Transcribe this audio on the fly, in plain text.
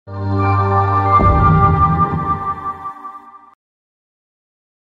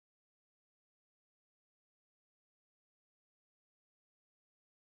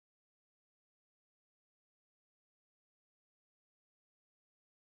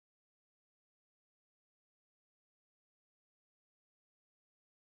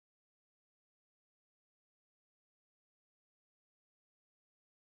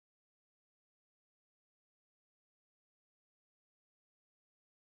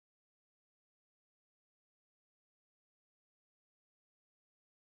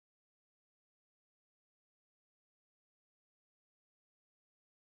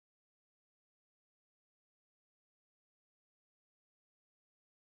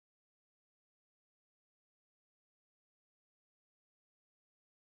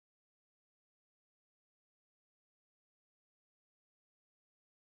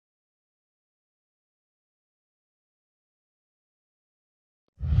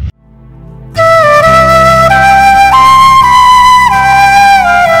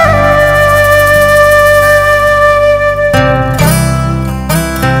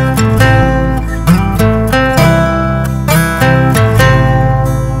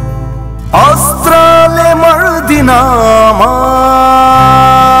मर्दिनामा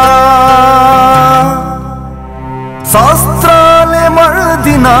शास्त्रले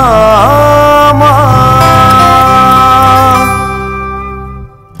मर्दिनामा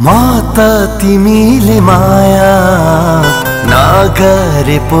म त तिमीले माया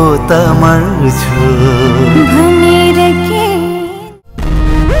नगरे पो त मर्छु भनेर के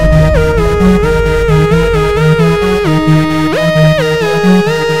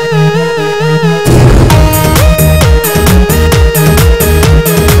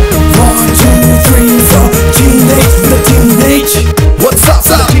Teenage, what's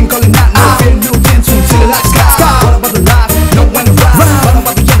up? King calling out, no fear, no tension, till the lights got. What about the life? No one to ride. What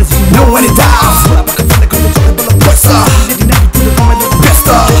about the energy? No one to die. What about the fun that comes to the what's up? Did you never do the moment of the best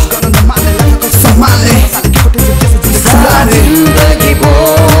of? Got on the mind, like a Somali. Sala zindagi bo,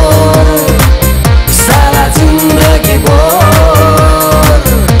 sala zindagi bo.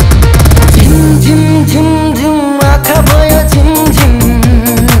 Jim jim jim jim, akha bhayo jim jim.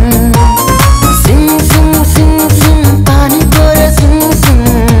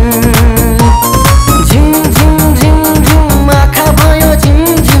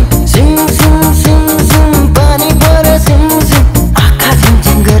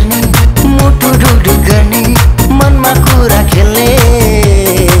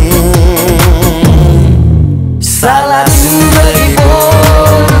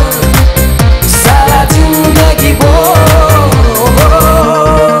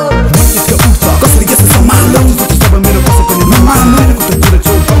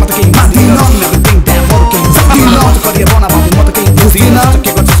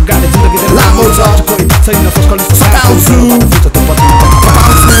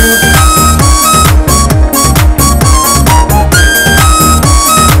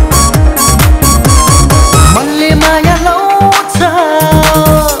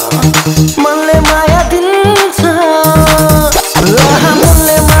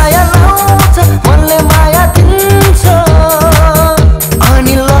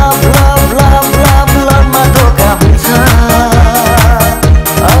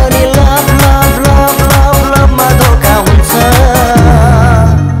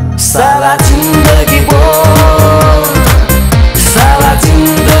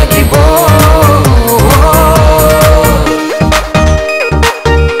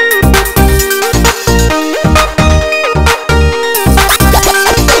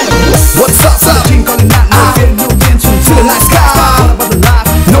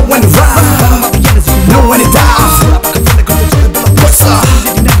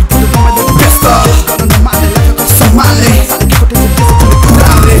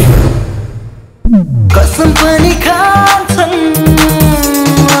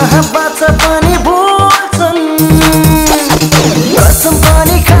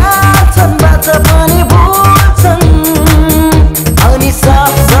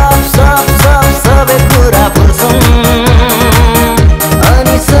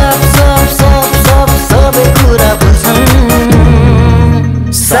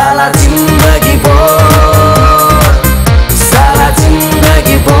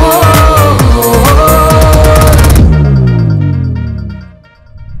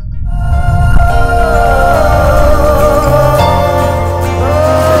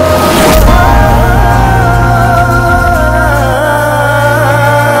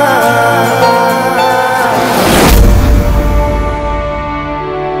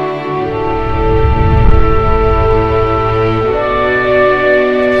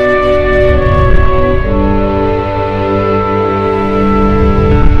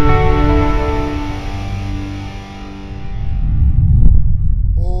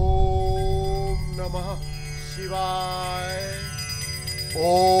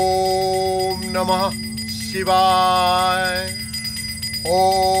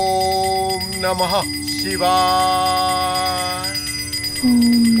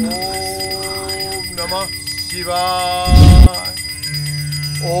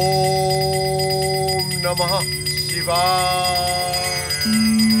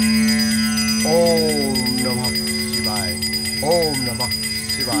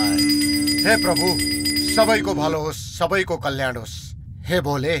 सबैको भलो होस्, सबैको कल्याण होस्। हे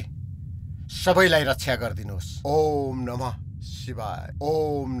भोले, सबैलाई रक्षा गरिदिनुहोस्। ओम नमः शिवाय,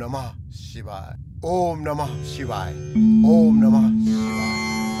 ओम नमः शिवाय, ओम नमः शिवाय, ओम नमः शिवाय,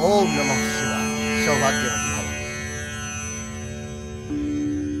 ओम नमः शिवाय। सौभाग्यवती भव।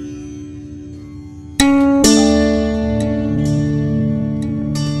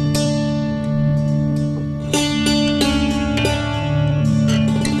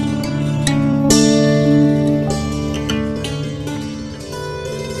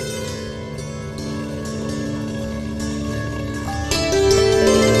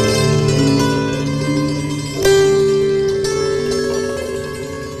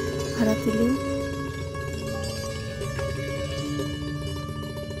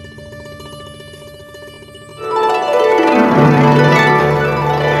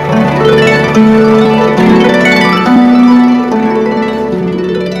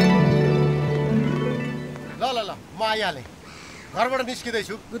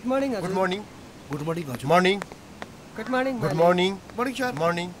 Good morning good morning good morning हजुर morning good morning good morning morning sir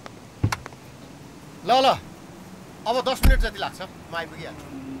morning ल ल अब 10 मिनट जति लाग्छ म आइपुगिहाल्छु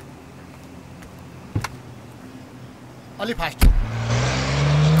अलि फास्ट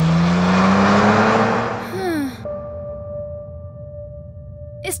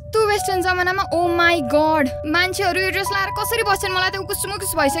यस्तो वेस्टर्न जमानामा ओ माई गॉड मान्छेहरु यो ड्रेस लाएर कसरी बस्छन् मलाई त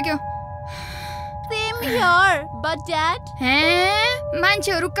उकुस भइसक्यो सेम हियर बट ड्याड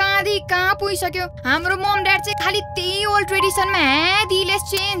मान्छेहरु कहाँ पुगिसक्यो हाम्रो मम ड्याड चाहिँ खाली त्यही ओल्ड ट्रेडिसनमा दी लेट्स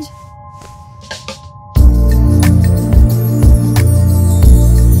चेन्ज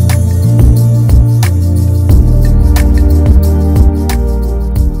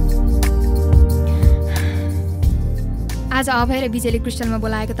आज अभय र विजयले क्रिस्टलमा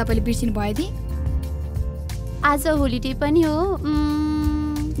बोलाएको तपाईले बिर्सिनु भयो दि आज होलिडे पनि हो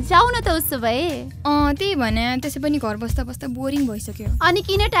जाऊ न त उसो भए त्यही भने त्यसै पनि घर बस्दा बस्दा बोरिङ भइसक्यो अनि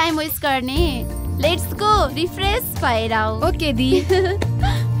किन टाइम वेस्ट गर्ने लेट्स गो रिफ्रेश भएर आऊ ओके दी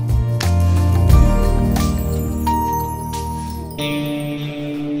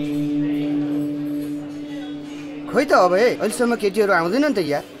खोइ त अब अहिलेसम्म केटीहरू आउँदैन नि त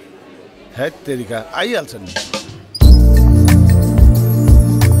यार हेट तेरिका आइहाल्छन् नि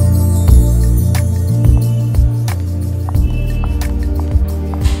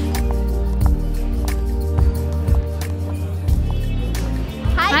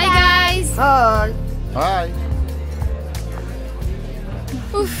हाय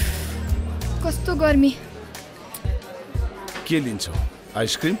उफ कस्तो गर्मी के लिन्छौ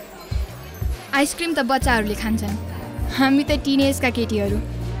आइसक्रिम आइसक्रिम त बच्चाहरूले खान्छन् हामी त टिनेजका केटीहरू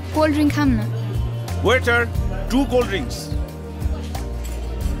कोल्ड ड्रिङ्क खाम न वेटर 2 कोल्ड ड्रिङ्क्स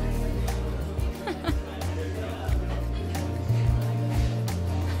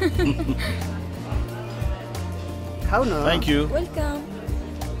खाऊ न थ्यांक यू वेलकम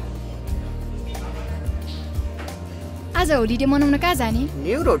आज होलिडे मनाउन कहाँ जाने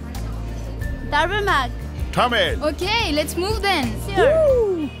new road दरबारमाग Thamel okay let's move then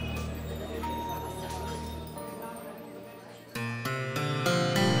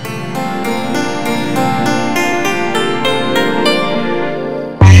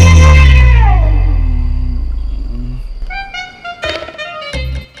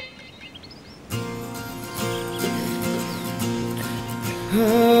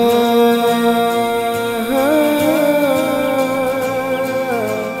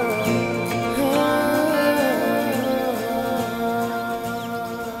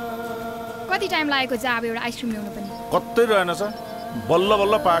अब एउटा आइसक्रिम ल्याउनु पनि कतै रहेनछ बल्ल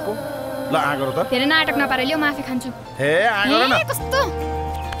बल्ल पाएको ल आगर त धेरै नाटक नपारे ल्याउ माफी खान्छु हे आगर न कस्तो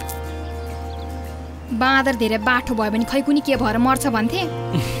बाँदर धेरै बाठो भयो भने खै कुनी के भएर मर्छ भन्थे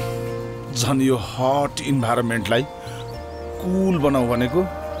झन् यो हट इन्भाइरोमेन्टलाई कुल बनाऊ भनेको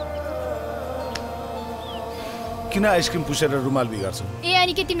किन आइसक्रिम पुसेर रुमाल बिगार्छौ ए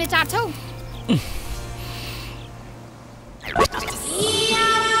अनि के तिमीले चाट्छौ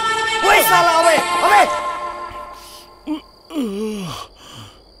ओए साला अबे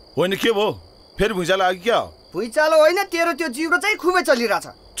होइन के भयो फेरि भुइँचालो आयो क्या भुइँचालो होइन तेरो त्यो जिब्रो चाहिँ खुबै चलिरहेछ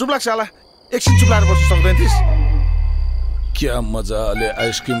चुप लाग साला एकछिन चुप लाएर बस्न सक्दैन थिइस् क्या मजाले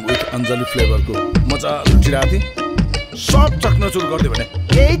आइसक्रिम विथ अञ्जली फ्लेभरको मजा लुटिरहेको थिएँ सब चक्नचुर गरिदियो भने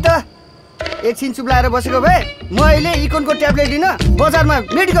त्यही त एकछिन चुप लाएर बसेको भए म अहिले इकोनको ट्याब्लेट लिन बजारमा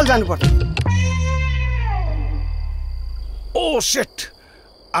मेडिकल जानुपर्छ ओ सेट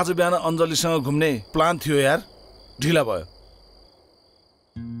आज बिहान अञ्जलीसँग घुम्ने प्लान थियो यार ढिला भयो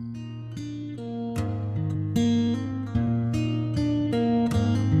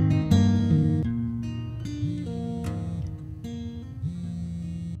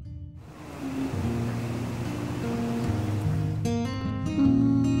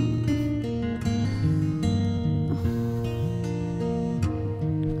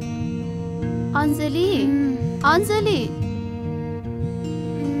अञ्जली अञ्जली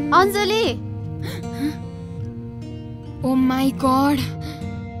अञ्जली ओ माई गॉड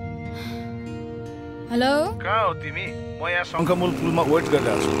हेलो कहाँ हो तिमी म यहाँ शङ्खमूल पुलमा वेट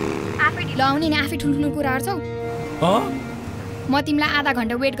गरिरहेको छु आफै ढिलो आउने नि आफै ठुल्ठुलो कुरा गर्छौ म तिमीलाई आधा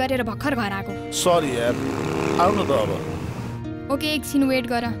घण्टा वेट गरेर भर्खर घर आएको सरी यार आउनु त अब ओके एकछिन वेट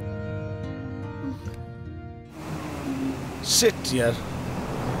गर सेट यार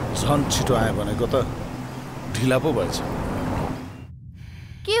झन् छिटो आयो भनेको त ढिला पो भएछ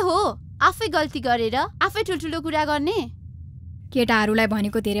के हो आफै गल्ती गरेर आफै ठुल्ठुलो कुरा गर्ने केटाहरूलाई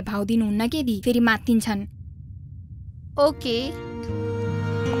भनेको धेरै भाव दिनुहुन्न के दि फेरि मात्तिन्छन् ओके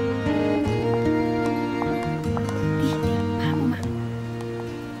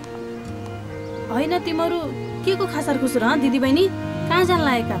होइन तिमीहरू के को खासार खुसुर दिदी बहिनी कहाँ जान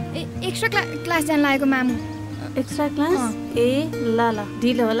लागेका? एक्स्ट्रा क्लास जान लागेको मामु। Extra class? ए ल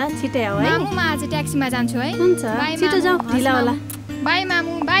ढिलो होला, छिटै आऊ है। मामु म आज ट्याक्सीमा जान्छु है। हुन्छ, छिटो जाऊ, ढिला होला। By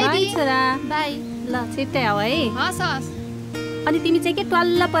मामु, by the. छोरा, बाई। ल छिटै आऊ है। हस् हस्। अनि तिमी चाहिँ के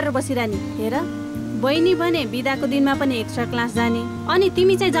टल्ल परेर बसिरानी? हेर, बहिनी भने बिदाको दिनमा पनि एक्स्ट्रा क्लास जाने, अनि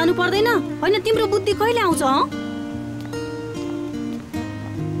तिमी चाहिँ जानु पर्दैन? होइन, तिम्रो बुद्धि कहिले आउँछ?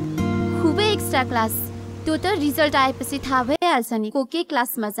 खुबै एक्स्ट्रा क्लास। त्यो त रिजल्ट आएपछि थाहा भइहाल्छ नि को के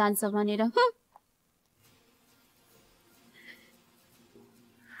क्लासमा जान्छ भनेर।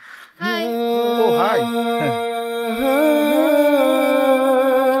 हाय। ओ हाय।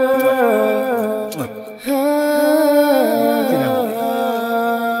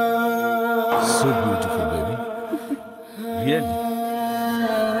 So beautiful, baby. Really?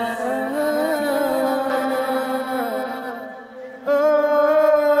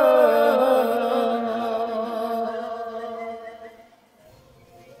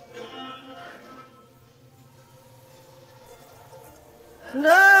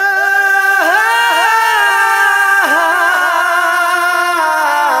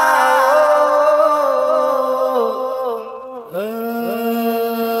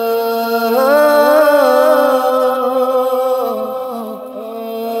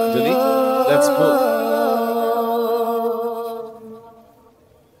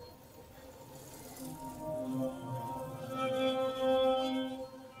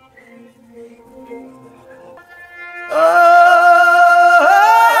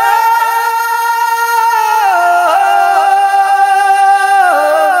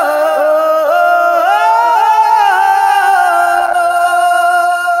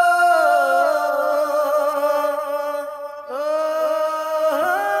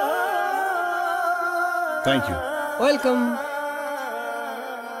 Thank you. Welcome.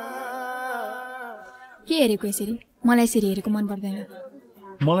 के हेरेको यसरी? मलाई यसरी हेरेको मन पर्दैन।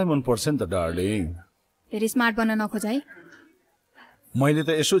 मलाई मन पर्छ नि त डार्लिङ। फेरि स्मार्ट बन्न नखोज है। मैले त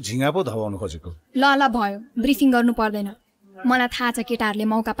यसो झिङ्गा पो धवाउन खोजेको। ल भयो, ब्रिफिङ गर्नु पर्दैन। मलाई थाहा छ केटाहरूले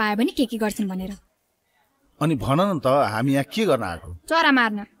मौका पायो भने के गर्छन् भनेर। अनि भन न त हामी यहाँ के गर्न आएको? चरा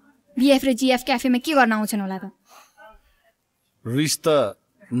मार्न। बीएफ र जीएफ क्याफेमा के गर्न आउँछन् होला त? रिस त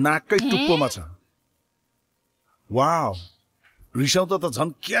नाकै टुप्पोमा छ। वाउ, रिसाउँदा त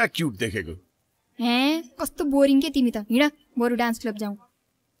झन् क्या क्युट देखेको। हे, कस्तो बोरिङ के तिमी त। हिँड, बरु डान्स क्लब जाउँ।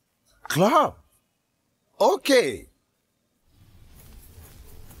 Club? Okay.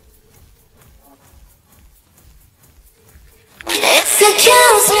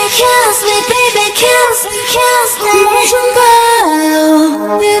 Kills me, baby, kills me. Kills me, baby, kills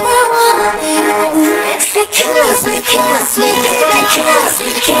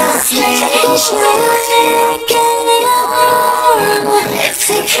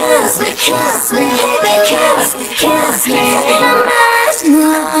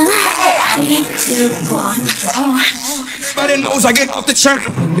Everybody knows I get off the chart.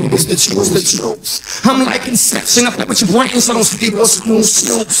 Niggas the truth. I'm like Inception. I play with your brain, so don't sleep or snooze.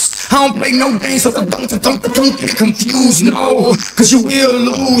 I don't play no games, so don't get confused, no. Cause you will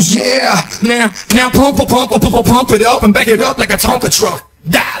lose, yeah. Now pump it up and back it up like a Tonka truck.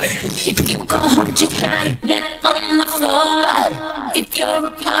 Darling. If you go hard, you gotta get on the floor. If you're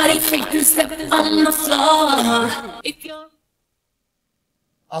a party freak, you step on the floor. If you're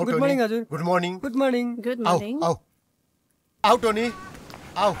Good morning, Ajay. Good morning. Good morning. Good morning. Out, Tony.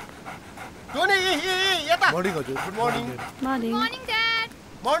 Out. Tony, yata. Morning, Ajay. Good morning. Morning. Morning, Dad.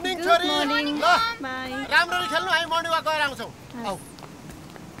 Morning, Good Chori. morning. Bye. Bye. राम्ररी खेल्नु हामी morning walk गरेर आउँछौँ। आऊ।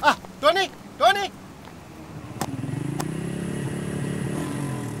 Tony.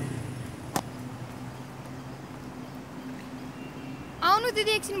 आउनु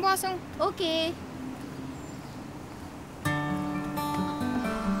दिदी एकछिन बसौँ। ओके।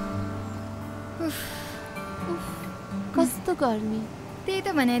 कस्तो गर्मी। त्यही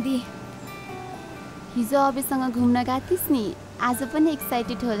त भने दी। हिजो अबेसँग घुम्न गएथिस् नि, आज पनि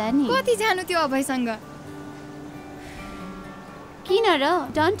एक्साइटेड होला नि। कति जानु त्यो अभयसँग? किन र?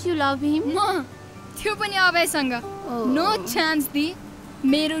 डोन्ट यु लभ हिम? म त्यो पनि अभयसँग। नो चान्स दी।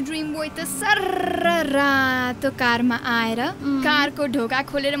 मेरो ड्रिम बोय त सर्र रातो कारमा आएर कारको ढोका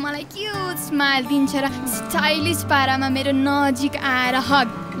खोलेर मलाई क्युट स्माइल दिन्छ र स्टाइलिस पारामा मेरो नजिक आएर हग।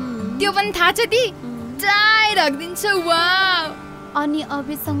 त्यो पनि थाहा छ दी? टाइट हग दिन्छ। वाउ। अनि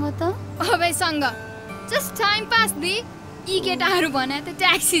अबेसँग त? अबेसँग जस्ट टाइम पास दी। यी केटाहरू भने त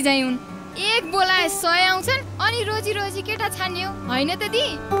ट्याक्सी जाइ हुन्। एक बोलाए 100 आउँछन् अनि रोजी केटा छान्यो होइन त दी?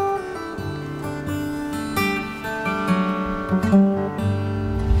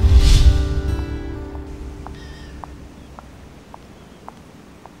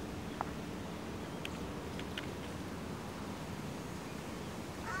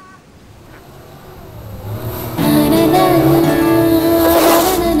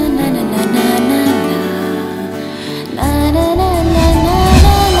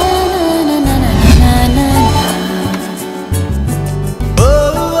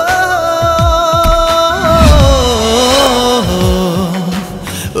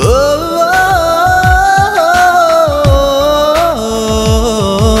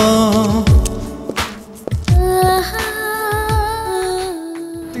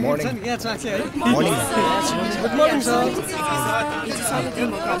 Morning morning good morning sir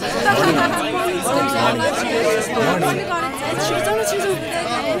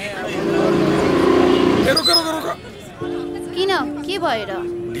किन के भएर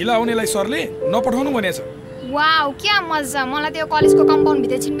ढिला आउनेलाई सरले नपठाउनु भनेछ वाउ क्या मजा मलाई त्यो कलेजको कम्पाउन्ड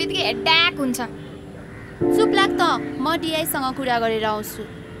भित्र छिनबित्तिकै हेड्याक हुन्छ चुप लाग त म डिआई सँग कुरा गरेर आउँछु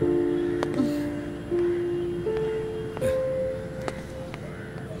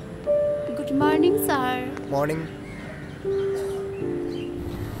good morning sir morning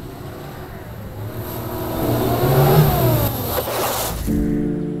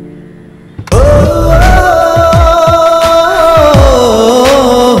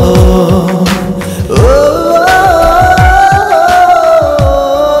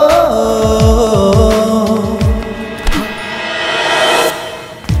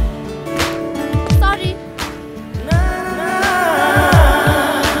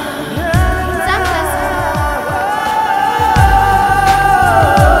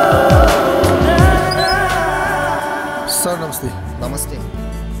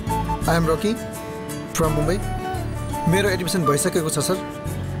from Mumbai मेरो एडमिसन भइसकेको छ सर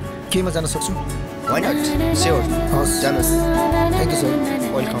केमा जान सक्छु व्हाई नट स्योर हस् जानुहोस् thank you sir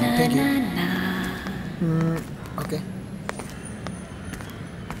welcome thank you okay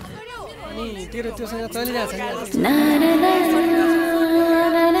अनि तेरो त्योसँग चलिरहेछ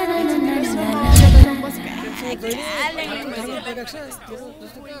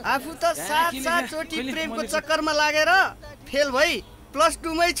आफू त 7 चोटि प्रेमको चक्करमा लागेर फेल भई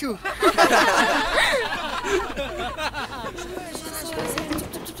 +2 मै छु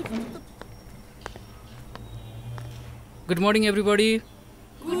good morning everybody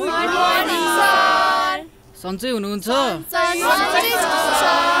good morning sir सन्चै हुनुहुन्छ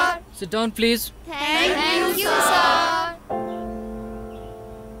sit down please thank you sir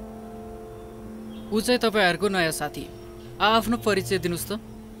ऊ चाहिँ तपाईहरुको नयाँ साथी आफ्नो परिचय दिनुस् त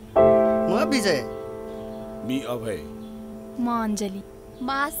म विजय मी अभय म अञ्जली म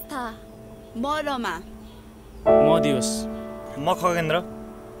आस्था म रमा म दिवस म खगेन्द्र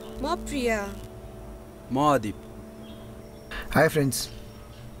म प्रिया म अदीप हाई फ्रेन्ड्स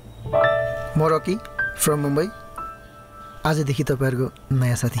म रकी फ्रम मुम्बई आजदेखि तपाईहरुको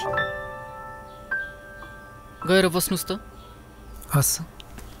नयाँ साथी गएर बस्नुस् त हस्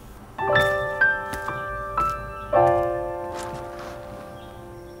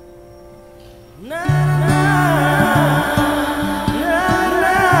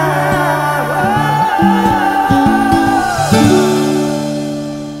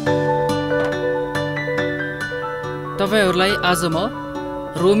तपाईहरुलाई आज म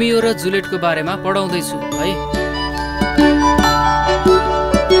रोमियो र जुलियटको बारेमा पढाउँदैछु है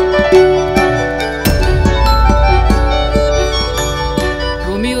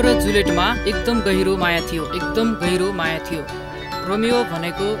रोमियो र जुलियटमा एकदम गहिरो माया थियो रोमियो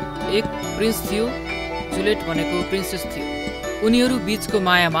भनेको एक प्रिन्स थियो जुलियट भनेको प्रिन्सेस थियो उनीहरू बीचको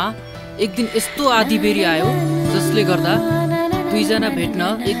मायामा एक दिन यस्तो आँधीबेहरी आयो जसले गर्दा दुईजना भेट्न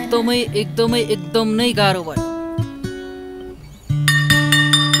एकदम नै गाह्रो भयो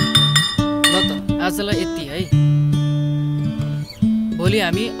आजलाई यति है भोलि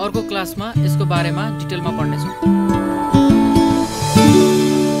हामी अर्को क्लासमा यसको बारेमा डिटेलमा पढ्नेछौँ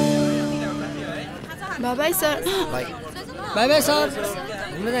bye bye sir bye bye sir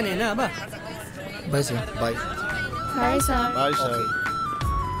घुम्न जाने हैन अब by sir bye bye sir by sir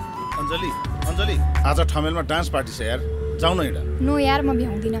Anjali आज ठमेलमा डान्स पार्टी छ यार जाऊ न हिँड नो यार म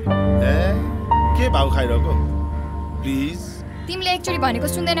भ्याउँदिन ए के भाउ खाइरहेको प्लिज तिमीले एकचोटि भनेको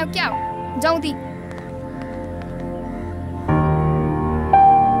सुन्दैनौ क्या हो जाऊ दी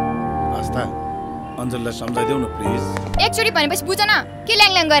आस्था अञ्जलीलाई सम्झाइदेऊ न प्लिज एकचोटि भनेपछि बुझ न के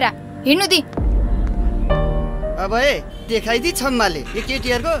ल्याङ गएर हिँड्नु दी अब ए देखाइदी छम्माले यो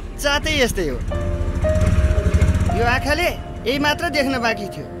केटीहरुको चातै यस्तै हो यो आँखाले यही मात्र देख्न बाँकी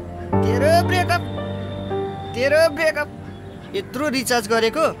थियो तेरो ब्रेकअप यत्रो रिचार्ज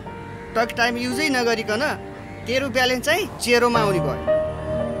गरेको टक टाइम युजै नगरिकन तेरो ब्यालेन्स चाहिँ जेरोमा आउने भयो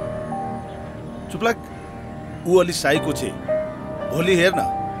चुपलाक ऊ अलि साइको छे भोलि हेर्न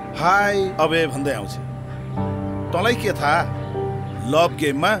हाई अबे भन्दै आउँछ तँलाई के थाहा लभ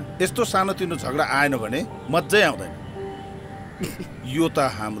गेममा यस्तो सानोतिनो झगडा आएन भने मज्जै आउँदैन यो त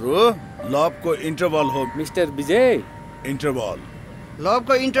हाम्रो लभको इन्टरभल हो मिस्टर विजय इन्टरभल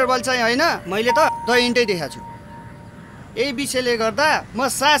लभको इन्टरभल चाहिँ होइन मैले त द इन्टै देखाएको छु यही विषयले गर्दा म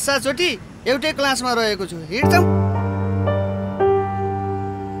 7 चोटि एउटै क्लासमा रहेको छु हिँड्छौ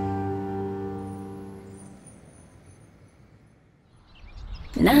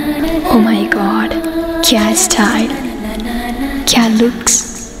Oh my god, क्या स्टाइल, क्या लुक्स,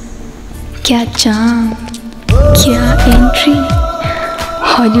 क्या चाम, क्या एन्ट्री,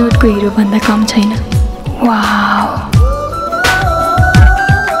 हलिउडको हिरो भन्दा कम छैन। Wow.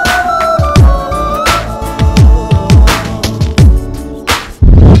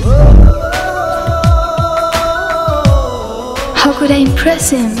 How could I impress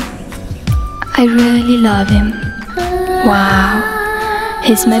him? I really love him. Wow,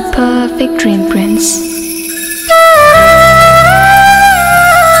 he's my perfect dream prince.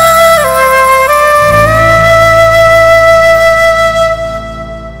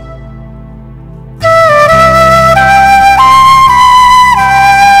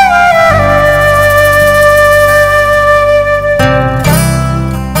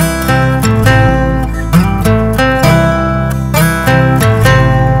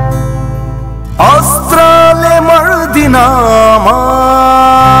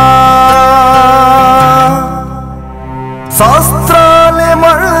 शास्त्रले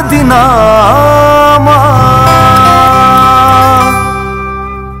मर्दिनामा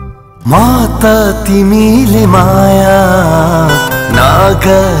म त तिमीले माया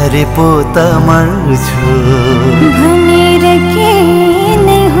नगरे पो त मर्छु भनेर के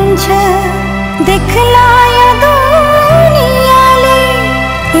नै हुन्छ देखला यो दुनियाले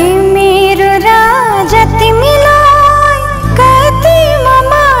हे मेरो राजा तिमीलाई कति म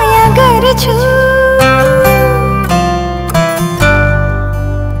माया गर्छु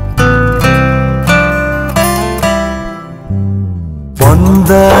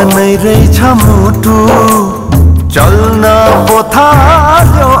नै रहेछ मुटु चल्न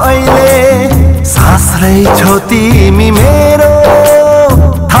पोथाल्यो अहिले सास रहेछौ तिमी मेरो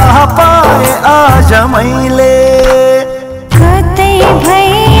थाहा पाए आज मैले कतै भई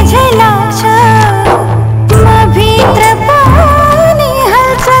झैलाग्छ म भित्र पनि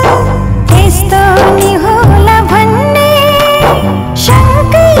हलचल यस्तो नि होला भन्ने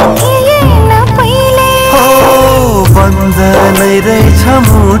शङ्कै थिएन पहिले बन्द नै रहेछ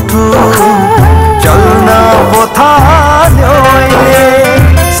मुटु चल्न पोथाल्यो अहिले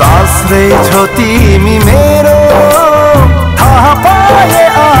सास रहेछौ तिमी मेरो थाहा पाए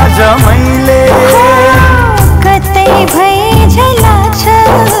आज मैले कतै भई झैलाग्छ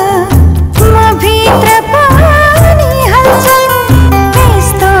म भित्र पनि हलचल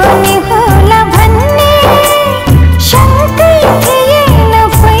यस्तो नि होला भन्ने शङ्कै थिएन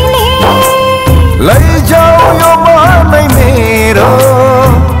पहिले लैजाऊ यो मनै मेरो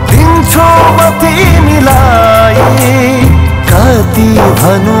दिन्छु म तिमीलाई कति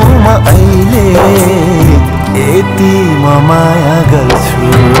भनौँ म अहिले यति म माया गर्छु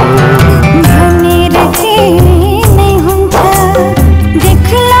भनेर के नै हुन्छ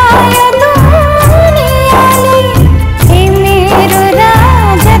देखला यो दुनियाले हे मेरो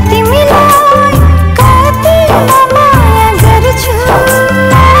राजा तिमीलाई कति म माया गर्छु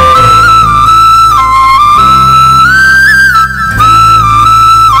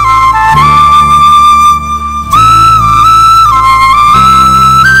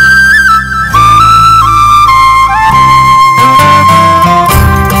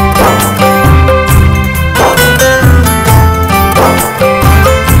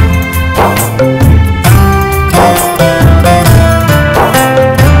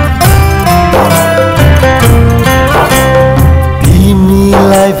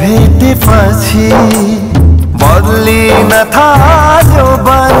पछि बदलिन थाल्यो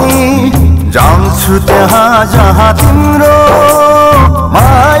बानी जान्छु त्यहाँ जहाँ तिम्रो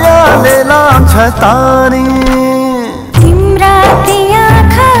मायाले लान्छ तानी तिम्रा ती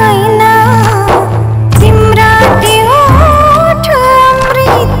आँखाइन तिम्रा ती ओठ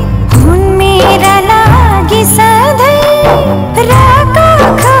अमृत हुन् मेरा लागि सधैँ राख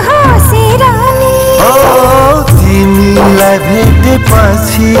हँसिरहने तिमीलाई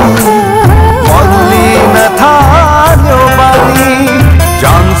भेटेपछि बदलिन थाल्यो बानी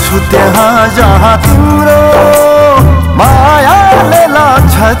जान्छु त्यहाँ जहाँ तिम्रो मायाले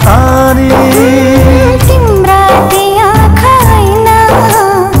लान्छ तानी तिम्रा ती आँखाइन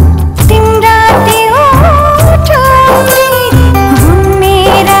तिम्रा ती ओठ अमृत हुन्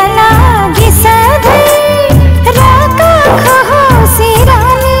मेरा लागि सधैँ राख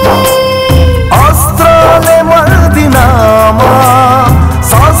हँसिरहने अस्त्रले मर्दिनामा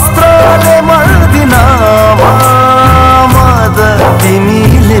शास्त्रले मर्दिनामा मद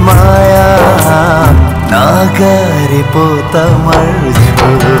तिमीले माया नगरे पो त मर्छु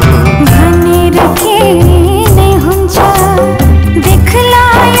भनेर के नै हुन्छ देखला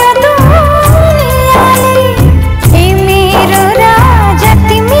यो दुनियाले हे मेरो राजा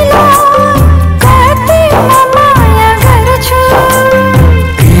तिमीलाई कति म माया गर्छु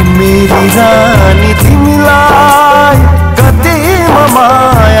हे मेरी रानी तिमीलाई कति म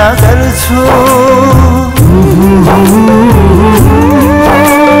माया गर्छु छु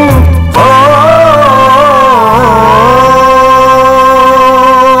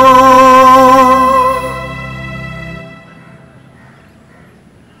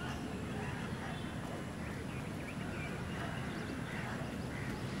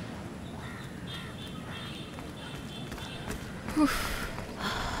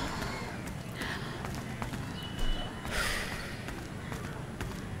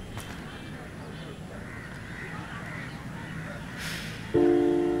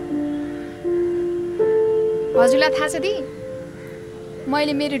हजुरलाई थाहा छ दि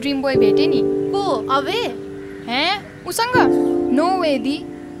मैले मेरो ड्रिम बोय भेटेँ नि को अबे हे उसँग नो वे दि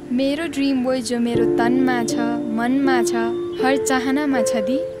मेरो ड्रिम बोय जो मेरो तनमा छ मनमा छ हर चाहनामा छ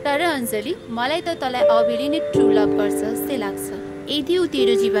दि तर अञ्जली मलाई त तँलाई अबेले नै ट्रु लभ गर्छ जस्तै लाग्छ यदि ऊ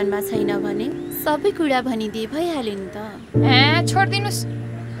तेरो जीवनमा छैन भने सबै कुरा भनिदिए भइहाल्यो नि त हे छोडिदिनुस्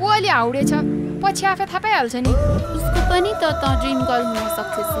ऊ अलि हाउडे छ पछि आफै थाहा पाइहाल्छ नि उसको पनि त ड्रिम गर्ल हुन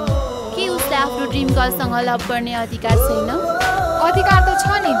सक्छस् के उसले आफ्नो ड्रिम गर्लसँग लभ गर्ने अधिकार छैन अधिकार त छ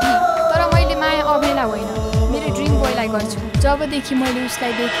नि दि तर मैले माया अबेला होइन मेरो ड्रिम बोयलाई गर्छु जबदेखि मैले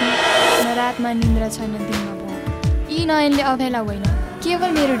उसलाई देखेँ न रातमा निन्द्रा छैन दिनमा भयो यी नयनले अभयला होइन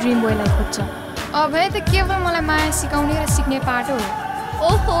केवल मेरो ड्रिम बोयलाई खोज्छ अभय त केवल मलाई माया सिकाउने र सिक्ने पाटो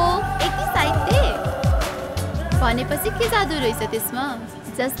हो ओहो यति साहित्य भनेपछि के जादु रहेछ त्यसमा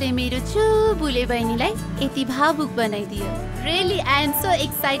जसले मेरो चुबुले बहिनीलाई यति भावुक बनाइदियो really I am so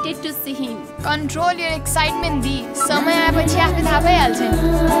excited to see him control your excitement the समय आएपछि आफै थाहा भइहाल्छ नि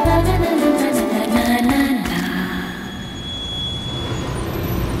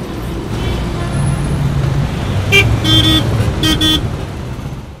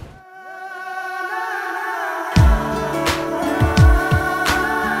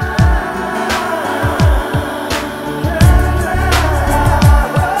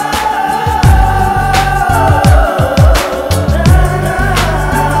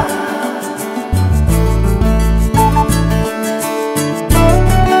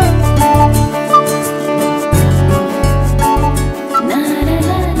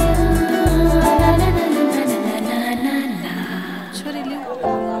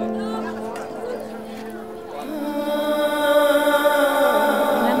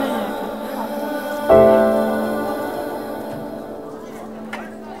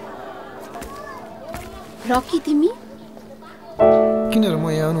रकी तिमी किन र म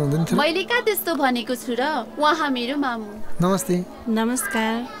यहाँ आउनु हुँदैन थियो मैले का त्यस्तो भनेको छु र उहाँ मेरो मामु नमस्ते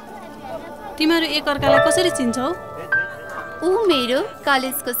नमस्कार तिमीहरू एकअर्कालाई कसरी चिन्छौ ऊ मेरो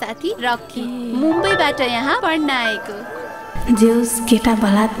कलेजको साथी रकी मुम्बईबाट यहाँ पढ्न आएको जेउस केटा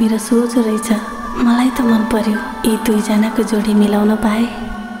भलात मेरो सोझो रहेछ मलाई त मन पर्यो यी दुईजनाको जोडी मिलाउन पाए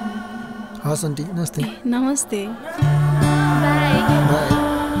हस् आन्टी नमस्ते नमस्ते बाई बाई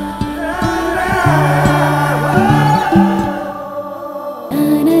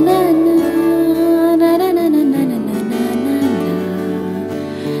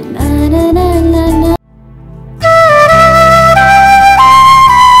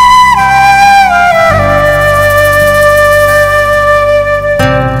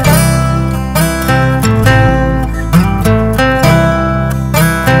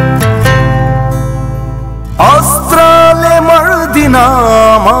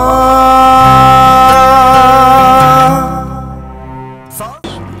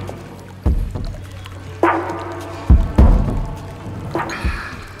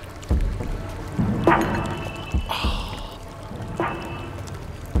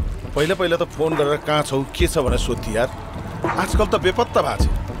पहिला त फोन गरेर कहाँ छौ के छ भनेर सोध्थी यार आजकल त बेपत्ता भएको छ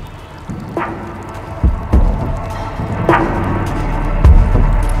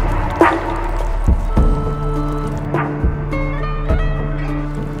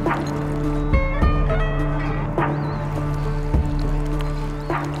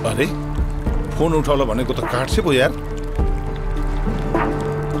अरे फोन उठाउला भनेको त काट्छे पो यार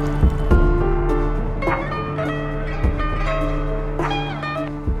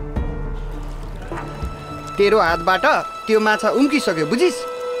तेरो हातबाट त्यो माछा उम्किसक्यो बुझिस्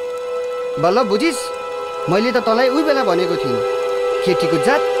बल्ल बुझिस् मैले त तँलाई उही बेला भनेको थिएँ केटीको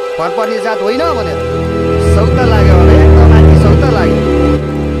जात भरपर्ने जात होइन भनेर सौता लाग्यो भने माथि सौता लाग्यो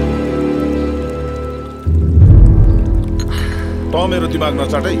त मेरो दिमाग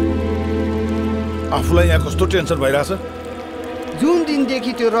नचाटै आफूलाई यहाँ कस्तो टेन्सन भइरहेछ जुन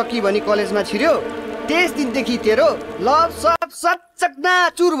दिनदेखि त्यो रकी भनी कलेजमा छिर्यो त्यस दिनदेखि तेरो लभ सब सचकना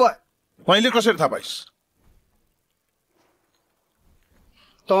चुर भयो मैले कसरी थाहा पाइस्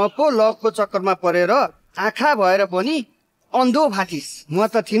त पो लभको चक्करमा परेर आँखा भएर पनि अन्धो भाटिस् म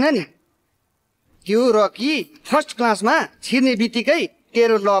त थिइनँ नि त्यो रकी फर्स्ट क्लासमा छिर्ने बित्तिकै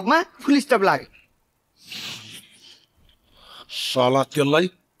तेरो लभमा फुल स्टप लाग्यो। साला त्यसलाई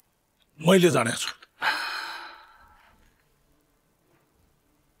मैले जानेको छु।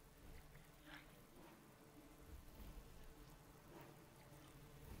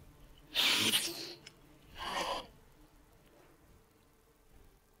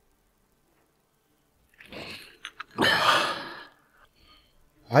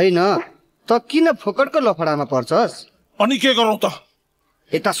 होइन त किन फोकटको लफडामा पर्छस्? अनि के गरौँ त?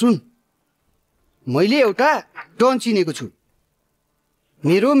 यता सुन, मैले एउटा डन चिनेको छु।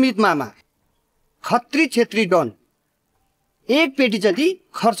 मेरो मित मामा खत्री छेत्री डन। 1 पेटी जति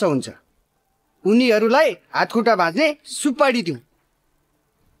खर्च हुन्छ। उनीहरूलाई हातखुट्टा भाँच्ने सुपारी दिउँ।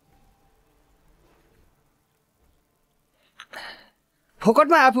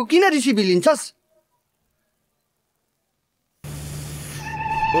 फोकटमा आफू किन रिसिभी लिन्छस्?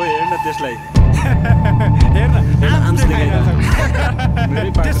 ओ हेर न त्यसलाई। हेर न आम्स देखाइरहेको।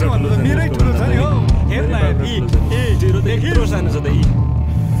 त्यसो भन्नु त मेरै ठुलो छ नि हो। हेर न तेरो त यत्रो सानो छ त यी।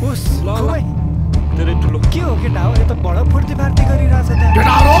 ओस ल भाइ तेरै ठुलो के हो केटा हो? यो त बडा फुर्ती फार्ती गरिरहेछ त।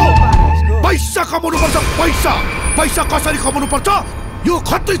 केटा हो, पैसा कमाउनु पर्छ। पैसा पैसा कसरी कमाउनु पर्छ यो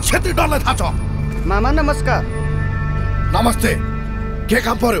खत्री छेत्री डनलाई थाहा छ। मामा नमस्कार। नमस्ते। के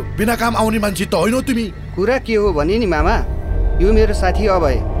काम पर्यो? बिना काम आउने मान्छे त होइन तिमी। कुरा के हो भने नि मामा, यो मेरो साथी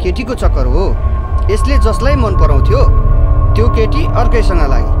अभय केटीको चक्कर हो। यसले जसलाई मन पराउँथ्यो त्यो केटी अर्कैसँग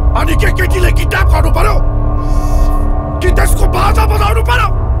लाग्यो। अनि के केटीले किताब गर्नु पर्यो कि त्यसको बाजा बजाउनु पर्यो?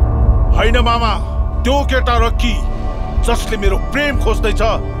 होइन मामा, त्यो केटा रक्की जसले मेरो प्रेम खोज्दैछ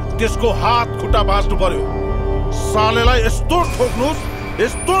त्यसको हात खुट्टा बाँच्नु पर्यो। सालेलाई यस्तो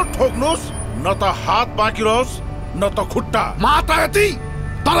ठोक्नुस् न त हात बाँकी रहोस् न त खुट्टा। मात्र यति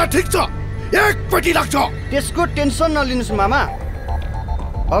तर ठिक छ, 1 पेटी लाग्छ। त्यसको टेन्सन नलिनुस् मामा।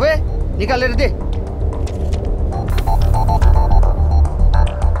 अबे निकालेर दे।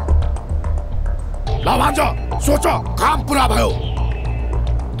 ल भान्ज, सोच काम पुरा भयो।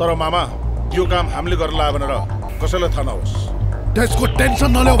 तर मामा यो काम हामीले गरेर लायो भनेर कसैलाई थाहा नहोस्। त्यसको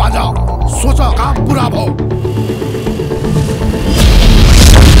टेन्सन नलिऊ भान्ज, सोच काम पुरा भयो।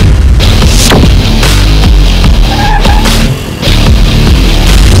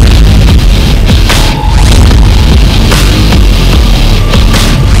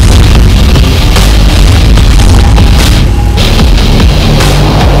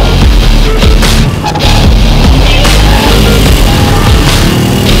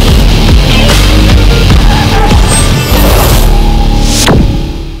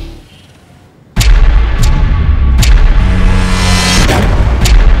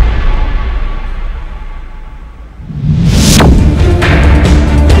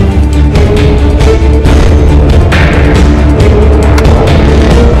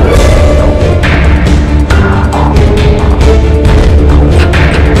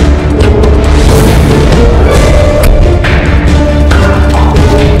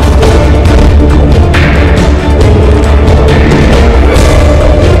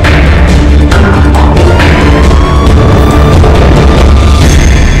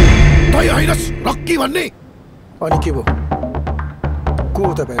 अनि के भयो? को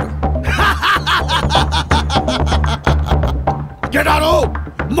हो तपाईहरु? केटारो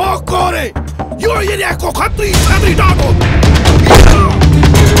म कोरे यो एरियाको खत्री छत्री डाको।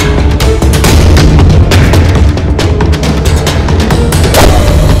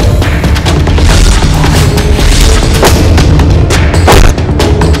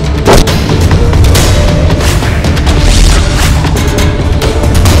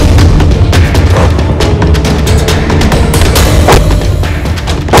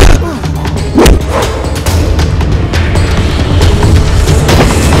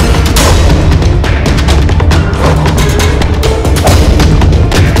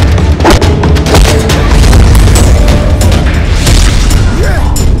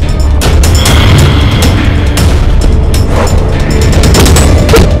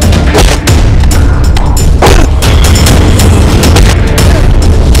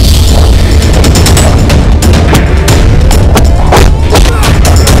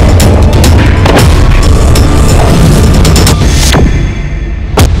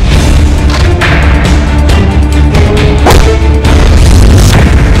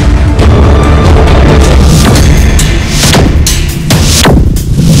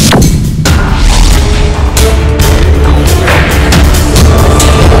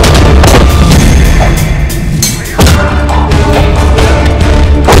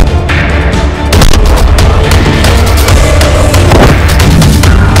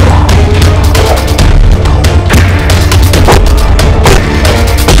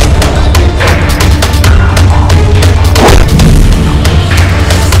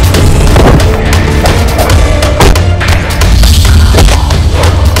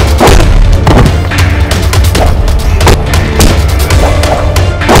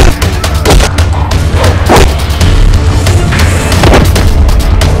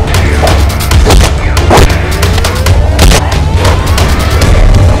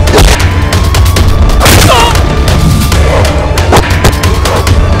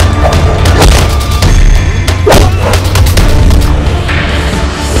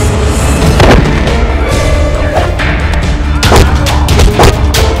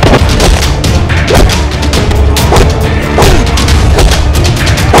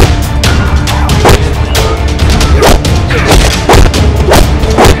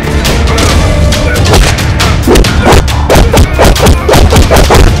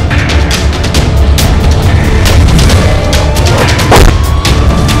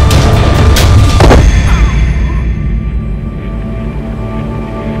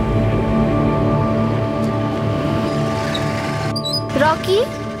 रकी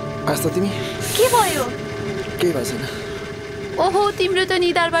आस्था तिमी के भयो? केही भएको छैन। ओहो तिम्रो त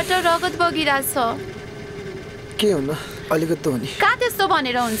निधारबाट रगत बगिरहेछ। के हुन्न अलिकति त हो नि। कहाँ त्यस्तो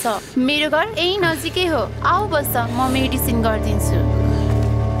भनेर हुन्छ? मेरो घर यही नजिकै हो, आऊ बस्छ, म मेडिसिन गरिदिन्छु।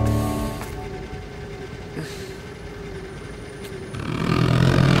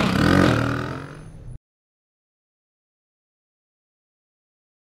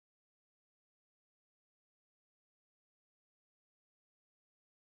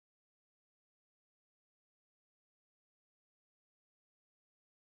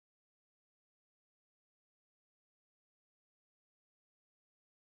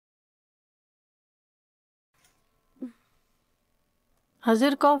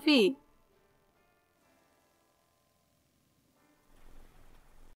 हजुर कफी।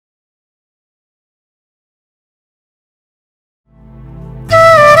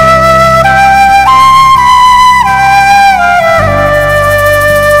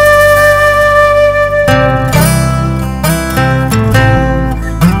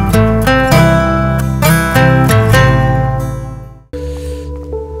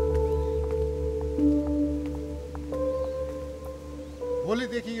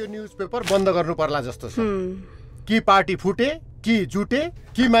 पेपर बन्द गर्नु पर्ला जस्तो छ। कि पार्टी फुटे, कि जुटे,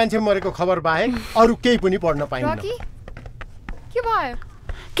 कि मान्छे मरेको खबर बाहेक अरु केही पनि पढ्न पाइन्न। के भयो?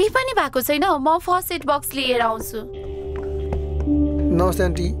 केही पनि भएको छैन, म फर्स्ट एड बक्स लिएर आउँछु। नमस्ते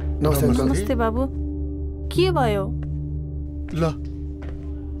आन्टी। नमस्ते अंकल। नमस्ते बाबु। के भयो? ल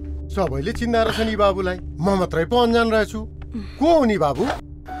सबैले चिन्ना रहेछन् यी बाबुलाई, म मात्रै पो अनजान रहेछु। को हो नि बाबु?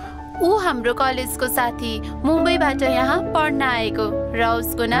 ऊ हाम्रो कलेजको साथी, मुम्बईबाट यहाँ पढ्न आएको, र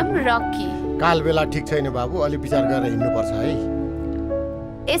उसको नाम रकी। काल बेला ठिक छैन बाबु, अलि विचार गरेर हिँड्नु पर्छ है।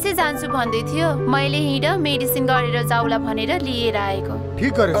 यसै जान्छु भन्दै थियो, मैले हिँड मेडिसिन गरेर जाउला भनेर लिएर आएको।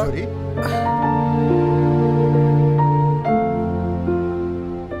 ठीक गरे छोरी।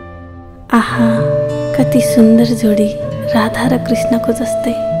 आहा कति सुन्दर जोडी, राधा र कृष्णको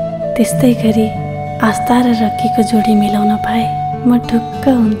जस्तै। त्यस्तै गरी आस्था र रकीको जोडी मिलाउन पाए म ढुक्क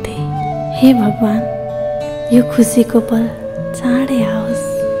हुन्थे। हे भगवान, यो खुसीको पल चाँडै आओस्।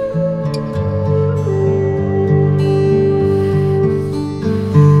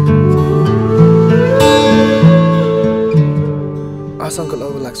 अङ्कल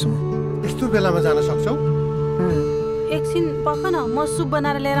अब लाग्छु म। यस्तो बेलामा जान सक्छौ? एकछिन पख न, म सुप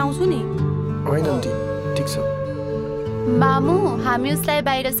बनाएर लिएर आउँछु नि। होइन आन्टी, ठिक छ। मामु, हामी उसलाई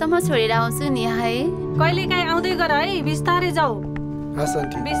बाहिरसम्म छोडेर आउँछु नि है। कहिले काहीँ आउँदै गर है, बिस्तारै जाऊ। हस्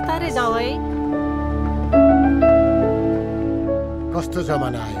आन्टी। बिस्तारै जाऊ है। कस्तो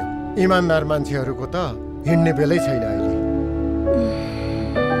जमाना आयो, इमानदार मान्छेहरूको त हिँड्ने बेलै छैन अहिले।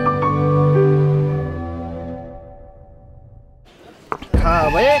 खा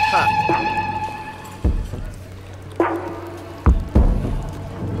भए खा।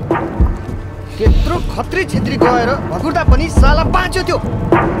 त्यत्रो खत्री छेत्री गएर भकुर्दा पनि साला बाँच्यो त्यो।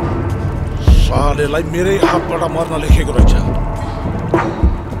 सालेलाई मेरै हातबाट मर्न लेखेको रहेछ।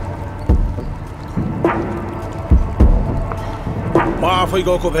 म आफै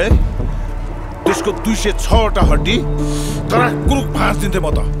गएको भए त्यसको 206वटा हड्डी कुरुक भाँच दिन्थे म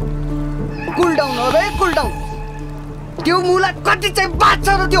त। कुल डाउन हो बे, कुल डाउन। त्यो मुला कति चाहिँ बाँच्छ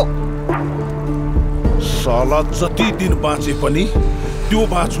र त्यो? साला जति दिन बाँचे पनि त्यो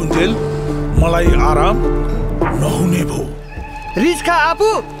बाँचुन्जेल मलाई आराम नहुने भो। रिस खा आफू,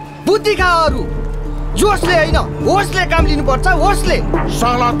 बुद्धि खा अरू। जोसले होइन, होसले काम लिनुपर्छ, होसले।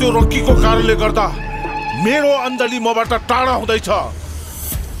 साला त्यो रक्कीको कारणले गर्दा मेरो अञ्जली मबाट टाढा हुँदैछ।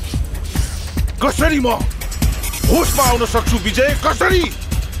 कसरी म होसमा आउन सक्छु विजय, कसरी?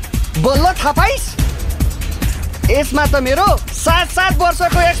 बल्ल थाहा पाइस्? यसमा त मेरो 7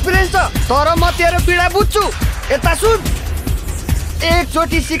 वर्षको एक्सपिरियन्स छ, तर म तेरो पीडा बुझ्छु। यता सुन,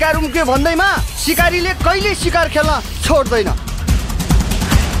 एकचोटि शिकार उम्क्यो भन्दैमा शिकारीले कहिले शिकार खेल्न छोड्दैन।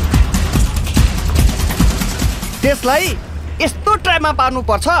 त्यसलाई यस्तो ट्र्यापमा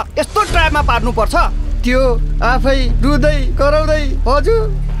पार्नुपर्छ, यस्तो ट्र्यापमा पार्नुपर्छ, त्यो आफै रुँदै कराउँदै हजुर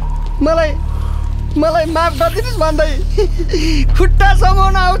मलाई माफ गरिदिनुहोस् भन्दै खुट्टा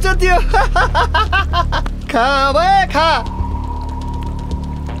समाउन आउँछ त्यो। खा भए खा।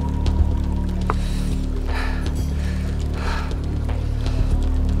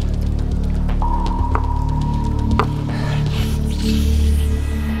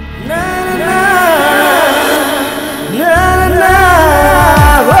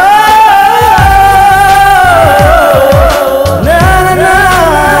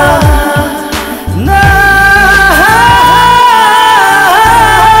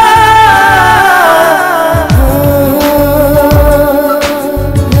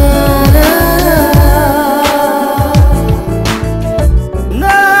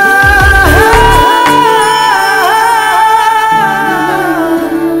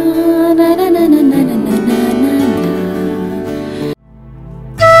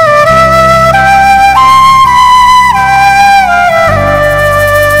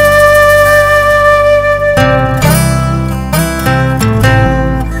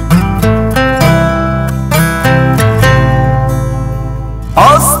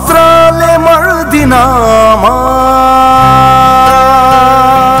 शस्त्रले मर्दिनमा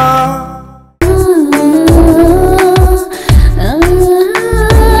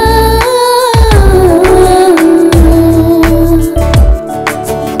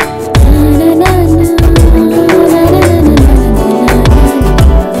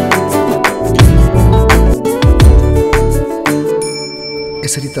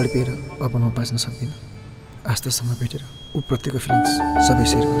यसरी तडपिएर अब म बाँच्न सक्दिनँ। आस्थासँग भेटेर उप्रतिको फिलिङ्स सबै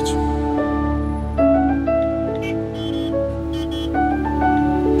सेयर गर्छु।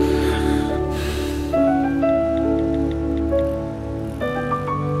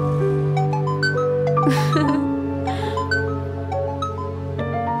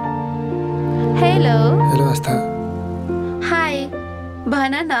 हेलो हेलो आस्था। हाई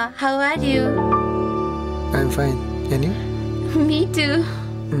भन न, how are you? I am fine and you? Me to.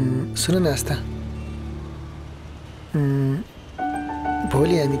 सुन न आस्था,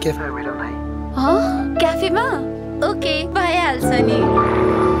 भोलि हामी क्याफेमा भेटौँ न है। क्याफेमा? ओके, भइहाल्छ नि।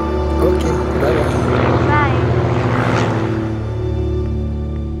 Okay, by by. बाई।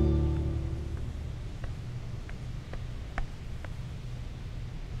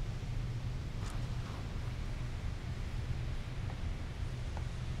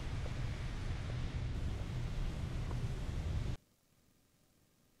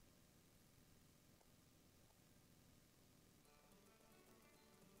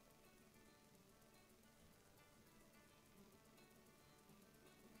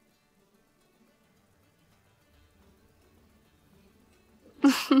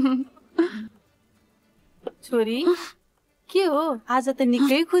 छोरी के हो, आज त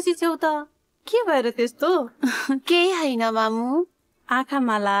निकै खुसी छौ त, के भएर त्यस्तो? केही होइन मामु।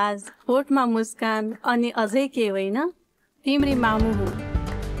 आँखामा लाज, होठमा मुस्कान, अनि अझै के होइन? तिम्री मामु हो,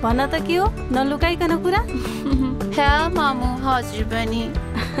 भन त के हो, नलुकाइकन कुरा? हे मामु, हजुर पनि।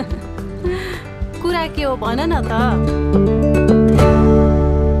 कुरा के हो भन न त।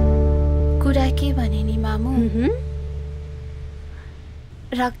 कुरा के भने नि मामु,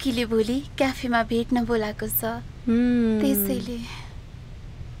 रक्कीले भोलि क्याफेमा भेट्न बोलाएको छ, त्यसैले।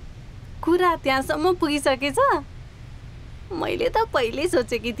 कुरा त्यहाँसम्म पुगिसकेछ? मैले त पहिल्यै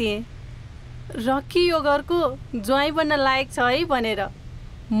सोचेकी थिएँ रक्की यो घरको ज्वाइँ बन्न लायक छ है भनेर।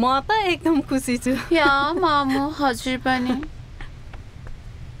 म त एकदम खुसी छु। या मामु, हजुर पनि।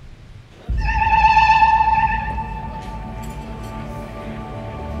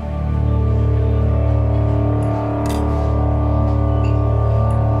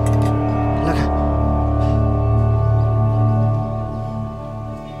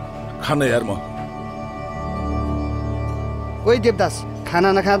 खाना यार म। ओइ देवदास,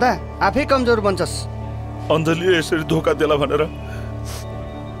 खाना नखाँदा आफै कमजोर बन्छस्। अञ्जलीले यसरी धोका देला भनेर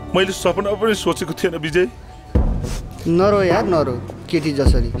मैले सपना पनि सोचेको थिएन विजय। नरो यार नरो, केटी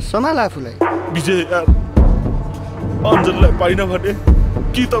जसरी सम्हाल आफूलाई। विजय यार, अञ्जलीलाई पाइन भने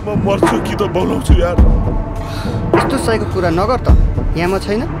कि त म मर्छु कि त बोलाउँछु यार। यस्तो सहीको कुरा नगर त, यहाँ म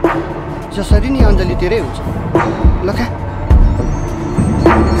छैन। जसरी नि अञ्जली तेरै हुन्छ। ल खा।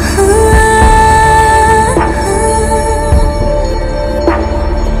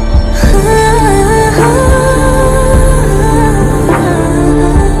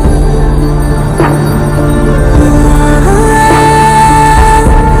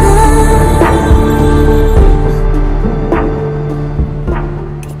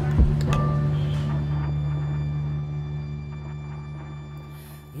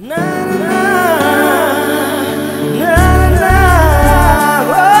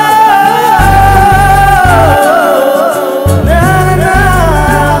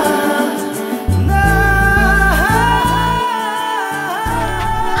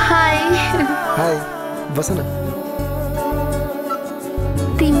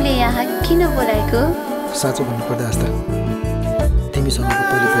 साँचो भन्नुपर्दा आस्था, तिमीसँगको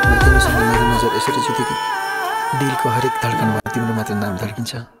पहिलो भेटमा तिमीसँग मेरो नजर यसरी जुत्यो कि दिलको हरेक धड्कनमा तिम्रो मात्र नाम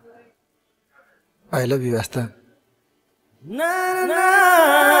धड्किन्छ। आई लभ यु आस्था।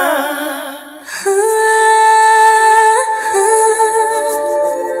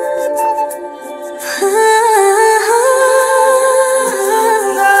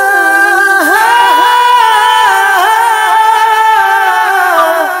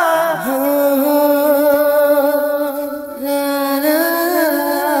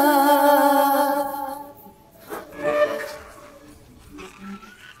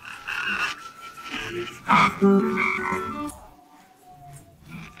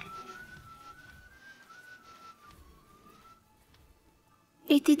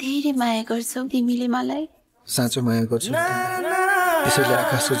 यति धेरै माया गर्छौ तिमीले मलाई। साँचो माया गर्छु, त्यसैले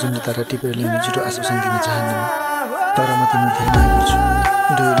आकाशको जुन तारा टिपेर ल्याउने जुटो आश्वासन दिन चाहन्छु। तर म तिमीलाई धेरै माया गर्छु।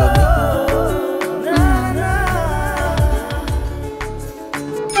 Do you love me?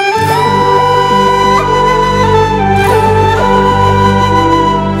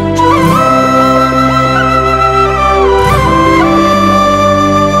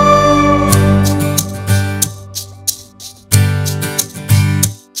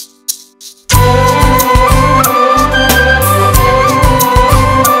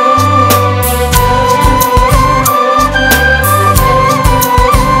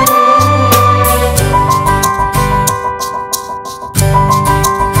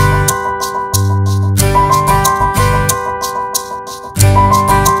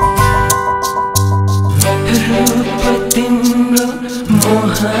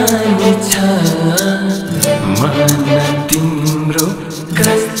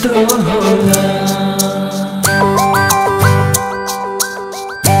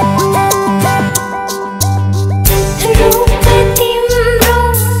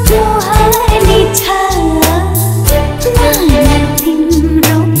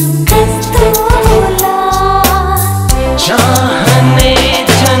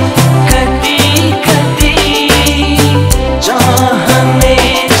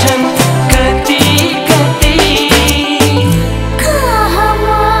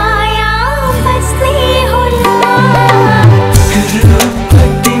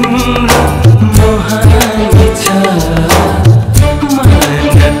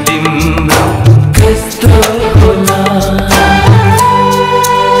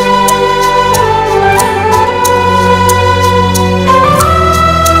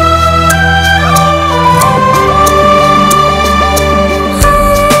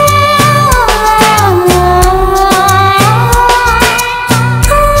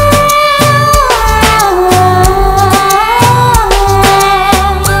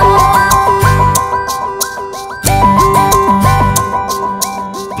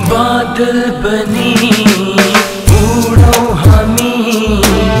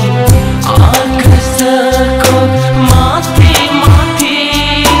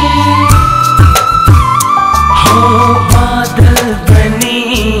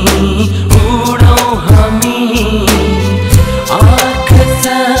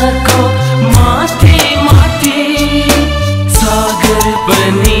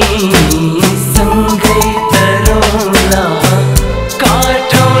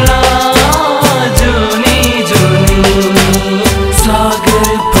 सागर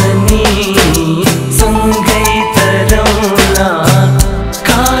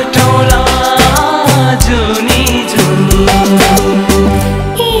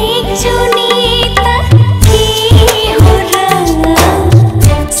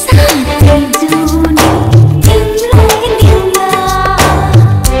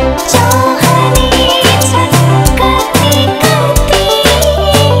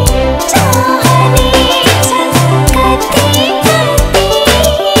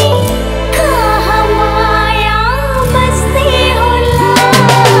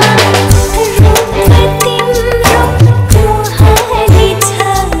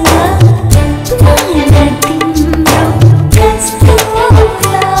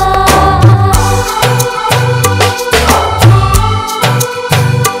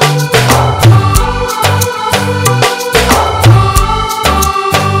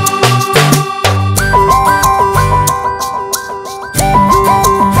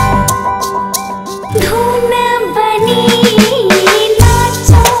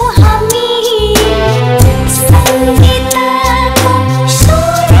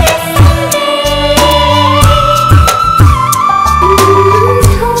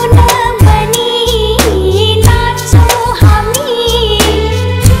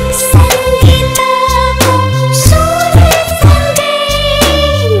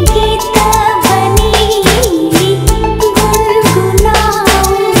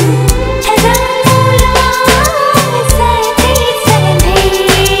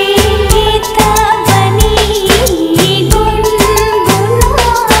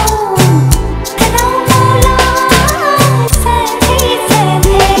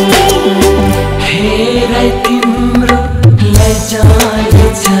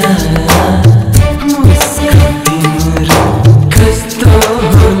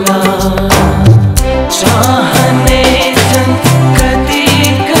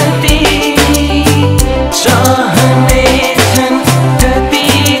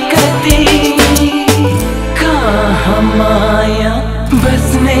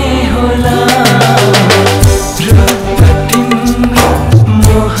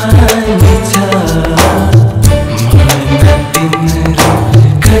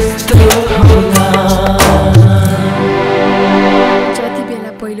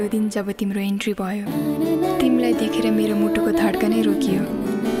पहिलो दिन जब तिम्रो एन्ट्री भयो, तिमीलाई देखेर मेरो मुटुको धड्कनै रोकियो।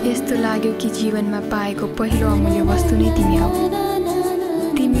 यस्तो लाग्यो कि जीवनमा पाएको पहिलो अमूल्य वस्तु नै तिमी हौ।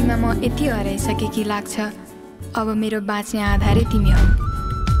 तिमीमा म यति हराइसके कि लाग्छ अब मेरो बाँच्ने आधारै तिमी हौ।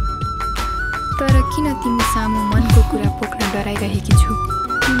 तर किन तिमी सामु मनको कुरा पोख्न डराइरहेकी छु?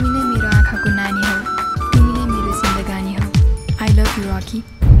 तिमी नै मेरो आँखाको नानी हौ, तिमी नै मेरो जिन्दगानी हौ। आई लभ यु रकी,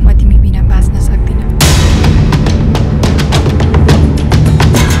 म तिमी बिना बाँच्न सक्दिनँ।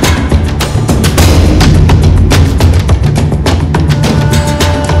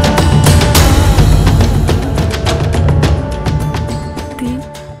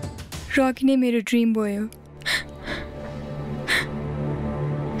 रकी नै मेरो ड्रिम भयो।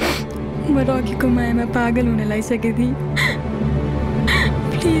 म रकीको मायामा पागल हुन लागिसकेको थिएँ।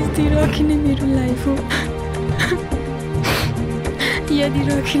 प्लिज दी, रकी नै मेरो लाइफ हो। यदि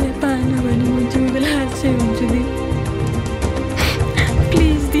रकीलाई पाएन भने म जिउँदो हास्य हुन्छु दी।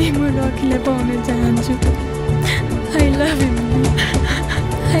 प्लिज दी, म रकीलाई पाउन चाहन्छु। I love him,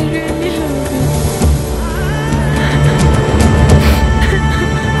 I really love हिम।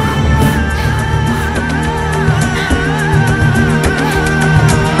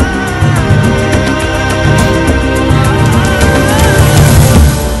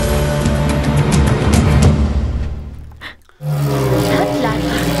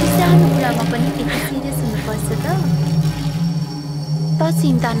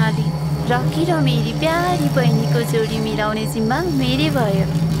 चिन्ता नली, रकी र मेरी प्यारी बहिनीको जोडी मिलाउने जिम्मा मेरै भयो।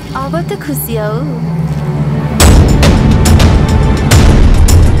 अब त खुसी हौ।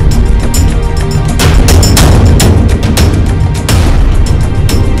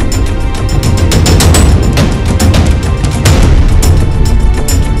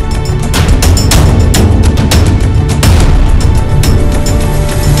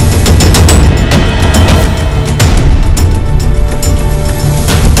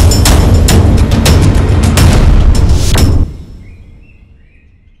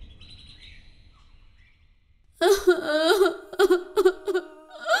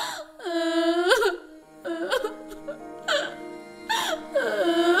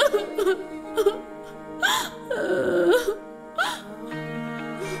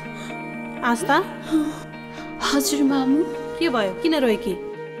 आस्था, हजुर मामु। के भयो? किन रोएकी?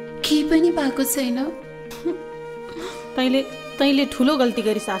 केही पनि भएको छैन। तैँले ठुलो गल्ती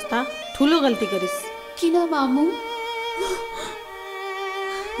गरिस् आस्था, ठुलो गल्ती गरिस्। किन मामु?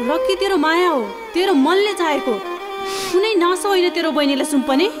 रकी तेरो माया हो, तेरो मनले चाहेको। कुनै नासो होइन तेरो बहिनीलाई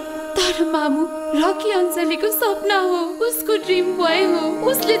सुम्पने। तर मामु, रकी अञ्जलीको सपना हो, उसको ड्रिम बोय हो,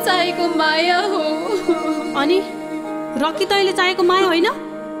 उसले चाहेको माया हो। अनि रकी तैँले चाहेको माया होइन?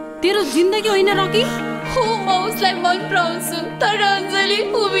 तेरो जिन्दगी होइन रकी? हो, म उसलाई मन पराउँछु, तर अञ्जली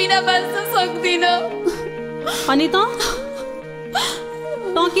ऊ बिना बाँच्न सक्दिन। अनि त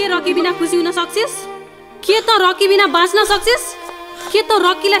के रकी बिना खुसी हुन सक्छिस्? के त रकी बिना बाँच्न सक्छिस्? के त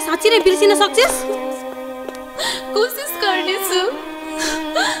रकीलाई साँच्चै नै बिर्सिन सक्छिस्? कोसिस गर्नेछु,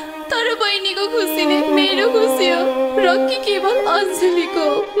 तर बहिनीको खुसी नै मेरो खुसी हो। रकी केवल अञ्जलीको,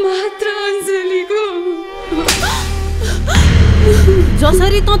 मात्र अञ्जलीको।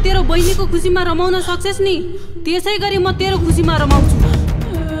 जसरी त तेरो बहिनीको खुसीमा रमाउन सक्छस् नि, त्यसै गरी म तेरो खुसीमा रमाउँछु।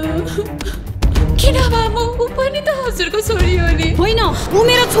 किन मामु? ऊ पनि त हजुरको छोरी हो नि। होइन, ऊ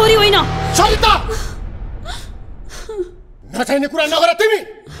मेरो छोरी होइन। सरिता, नचाहिने कुरा नगर तिमी।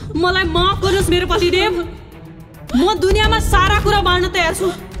 मलाई माफ गर्नुहोस् मेरो पतिदेव। म दुनियाँमा सारा कुरा बाँड्न तयार छु,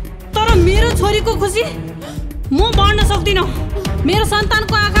 तर मेरो छोरीको खुसी म बाँड्न सक्दिनँ। मेरो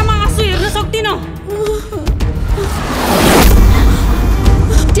सन्तानको आँखामा आँसु हेर्न सक्दिनँ।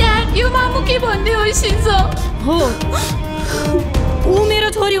 ड्याड, यो मामु के भन्दै होइसिन्छ? हो, ऊ मेरो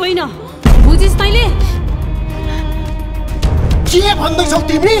छोरी होइन, बुझिस् तैँले? के भन्दैछौ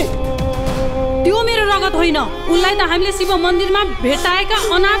तिमी? त्यो मेरो रगत होइन, उनलाई त हामीले शिव मन्दिरमा भेटाएका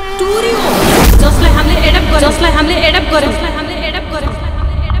अनाथ टुरी हो, जसलाई हामीले एडप्ट गर्यौं।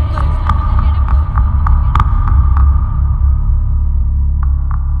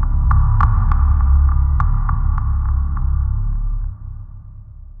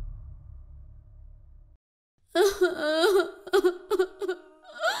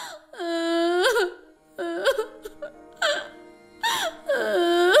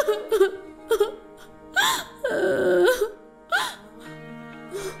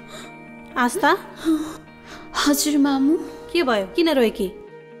 आस्था, हजुर मामु। के भयो? किन रोएकी?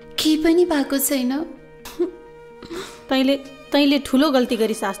 केही पनि भएको छैन। तैँले ठुलो गल्ती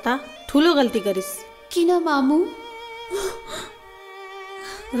गरिस् आस्था, ठुलो गल्ती गरिस्। किन मामु?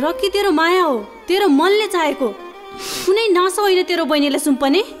 रकी तेरो माया हो, तेरो मनले चाहेको। कुनै नासो होइन तेरो बहिनीलाई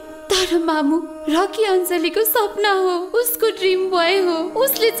सुम्पने। तर मामु रकी अञ्जलीको सपना हो, उसको ड्रिम बोय हो,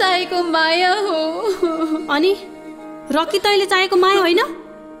 उसले चाहेको माया हो। अनि रकी तैँले चाहेको माया होइन,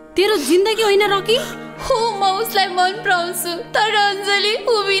 तेरो जिन्दगी होइन रकी। हो, म उसलाई मन पराउँछु, तर अञ्जली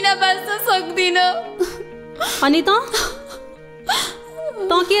ऊ बिना बाँच्न सक्दिन। अनि त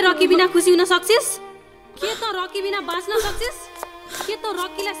के रकी बिना खुसी हुन सक्छिस्? के त रकी बिना बाँच्न सक्छिस्? के त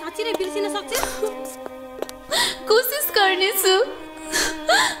रकीलाई साँच्चै नै बिर्सिन सक्छिस्? कोसिस गर्नेछु,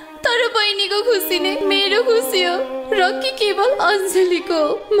 तर बहिनीको खुसी नै मेरो खुसी हो। रकी केवल अञ्जलीको,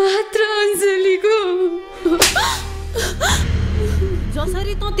 मात्र अञ्जलीको।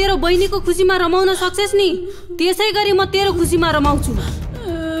 जसरी त तेरो बहिनीको खुसीमा रमाउन सक्छस् नि, त्यसै गरी म तेरो खुसीमा रमाउँछु।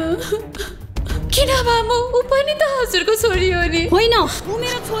 किन मामु, ऊ पनि त हजुरको छोरी हो नि। होइन, ऊ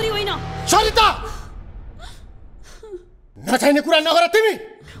मेरो छोरी होइन। सरिता, नचाहिने कुरा नगर तिमी।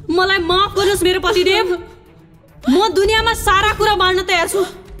 मलाई माफ गर्नुहोस् मेरो पतिदेव, म दुनियाँमा सारा कुरा बाँड्न तयार छु,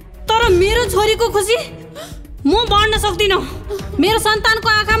 तर मेरो छोरीको खुसी म बाँड्न सक्दिनँ। मेरो सन्तानको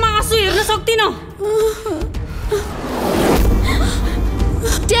आँखामा आँसु हेर्न सक्दिनँ।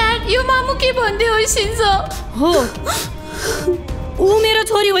 ड्याड, यो मामु के भन्दै होइसिन्छ? हो, ऊ मेरो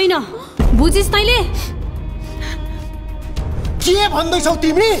छोरी होइन, बुझिस् तैँले? के भन्दैछौ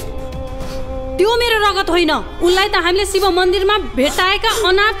तिमी? त्यो मेरो रगत होइन, उनलाई त हामीले शिव मन्दिरमा भेटाएका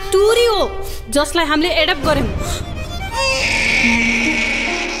अनाथ टुरी हो, जसलाई हामीले एडप्ट गर्यौं।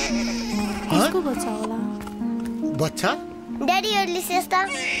 कसको बच्चा होला? बच्चा? ड्याडी अर्ली सेस्ता।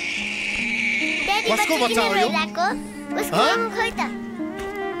 ड्याडी कसको बच्चा हो यो? उसको नाम खोइ त।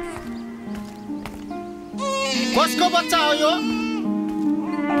 कसको बच्चा हो यो?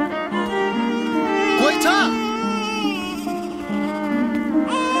 कोही छ?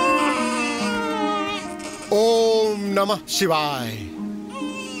 ओम नमः शिवाय।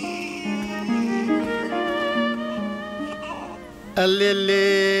 अल्ले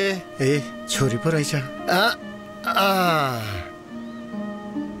ए छोरी पो रहेछ।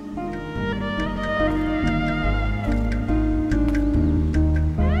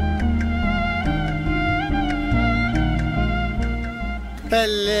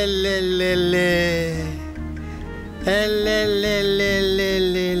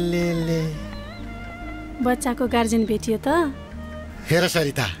 बच्चाको गार्जियन भेटियो त? हेर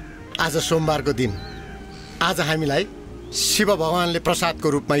सरिता, आज सोमबारको दिन, आज हामीलाई शिव भगवानले प्रसादको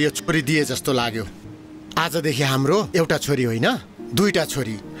रूपमा यो छोरी दिए जस्तो लाग्यो। आजदेखि हाम्रो एउटा छोरी होइन, दुईटा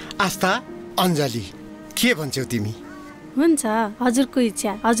छोरी, आस्था, अञ्जली। के भन्छौ तिमी? हुन्छ, हजुरको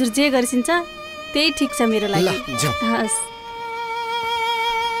इच्छा, हजुर जे गरिसिन्छ त्यही ठिक छ मेरो लागि। ल जाऊ। हस्।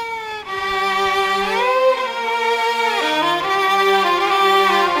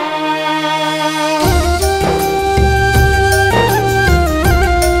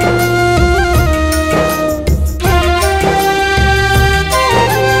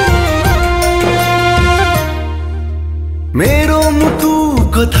 मेरो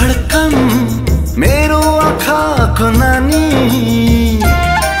मुटुको धड्कन, मेरो आँखाको नानी,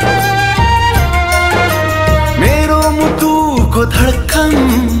 मेरो मुटुको धड्कन,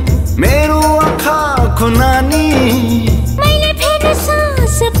 मेरो आँखाको नानी। मैले फेर्न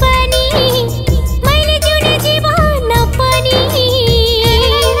सास पनि, मैले जिउने जीवन पनि,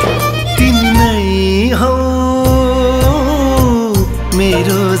 तिमी नै हौ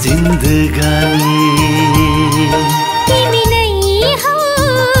मेरो जिन्दगानी।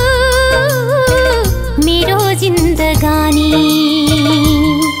 मेरो जिन्दगानी।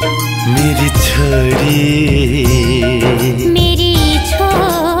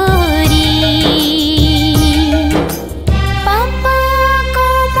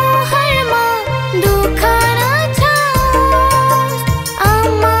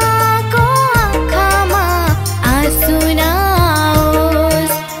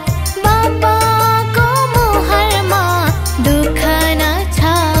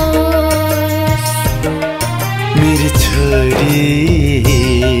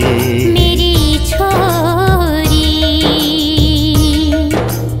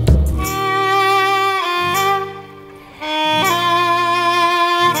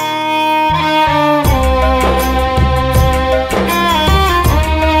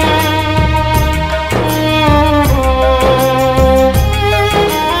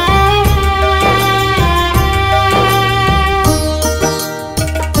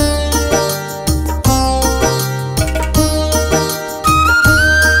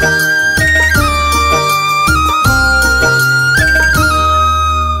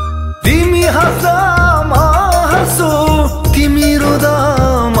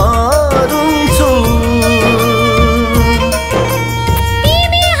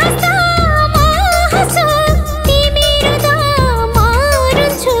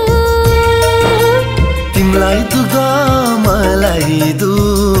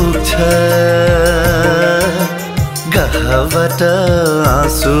 गहबाट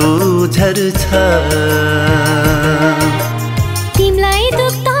आँसु झर्छ तिमीलाई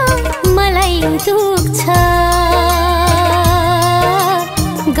दुख्दा मलाई दुख्छ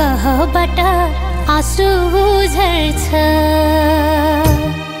गहबाट आँसु झर्छ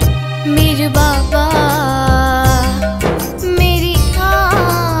मेरो बाबा मेरी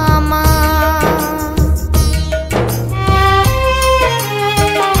आमा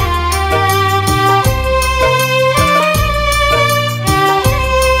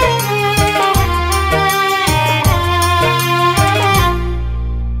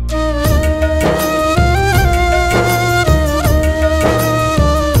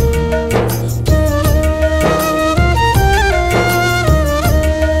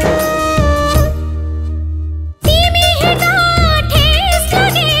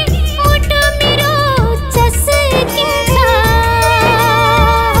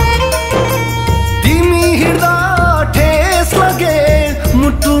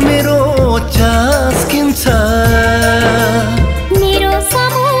मेरो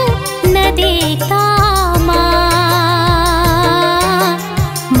सामु नदेख्दामा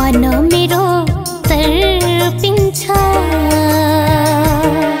मन मेरो तर्पिन्छ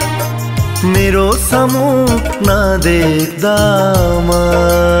मेरो सामु नदेख्दामा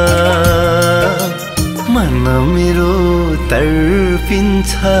मन मेरो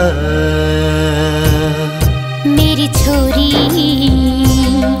तर्पिन्छ मेरी छोरी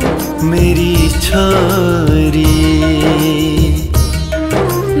मेरी छोरी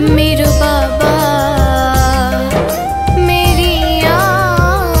मेरो बाबा मेरी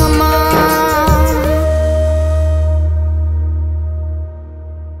आमा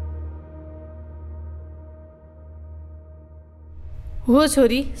हो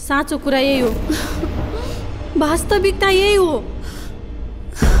छोरी साँचो कुरा यही हो वास्तविकता यही हो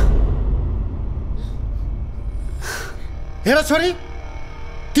हेर छोरी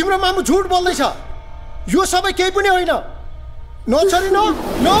तिम्रो मामु झुट बोल्दैछ यो सबै केही पनि होइन न छोरी न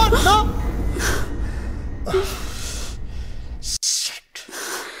न न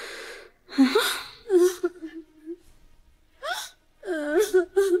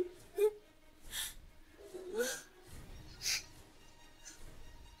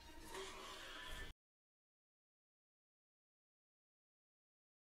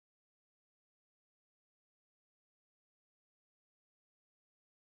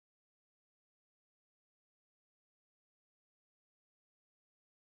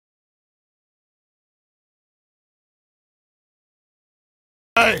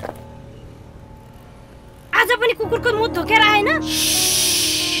आज पनि कुकुरको मुख धोकेर आएन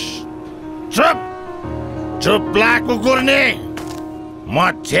चुप चुप लाग कुकुरनी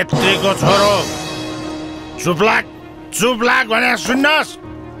म छेत्रीको छोरो चुप लाग भने सुन्नुहोस्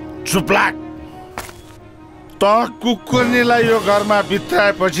चुप लाग त कुकुरनीलाई यो घरमा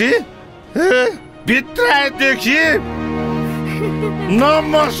भित्राएपछि भित्राएदेखि न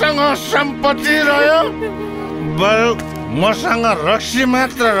मसँग सम्पत्ति रह्यो बरु मसँग रक्सी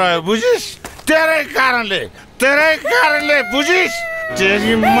मात्र रह्यो बुझिस् तेरै कारणले बुझिस्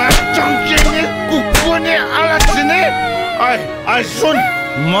तेरी माँ चम्किने कुकुरनी अलक्षिने ऐ सुन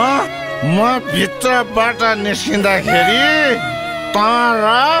म भित्रबाट निस्किँदाखेरि तर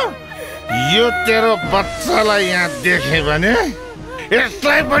यो तेरो बच्चालाई यहाँ देखे भने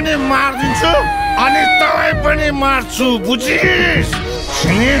यसलाई पनि मार्दिन्छु अनि तँलाई पनि मार्छु बुझिस्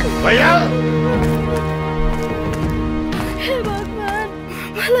भैया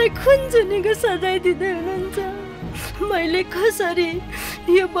मलाई खुनजुनीको सजाय दिँदै हुनुहुन्छ मैले कसरी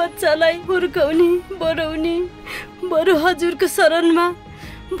यो बच्चालाई हुर्काउने बढाउने बरु हजुरको शरणमा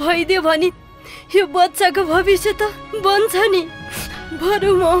भइदियो भने यो बच्चाको भविष्य त बन्छ नि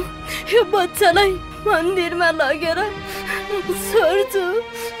बरु म यो बच्चालाई मन्दिरमा लगेर छोड्छु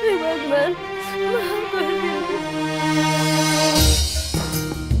हे भगवान माफ गरिदिनु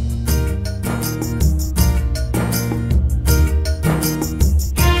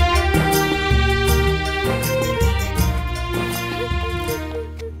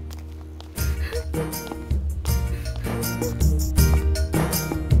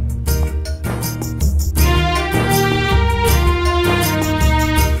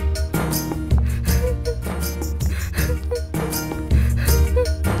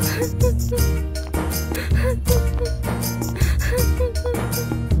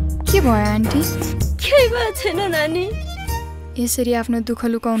भयो आन्टी केही भएको छैन नानी यसरी आफ्नो दुःख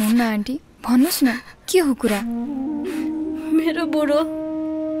लुकाउनुहुन्न आन्टी भन्नुहोस् न के हो कुरा मेरो बुढो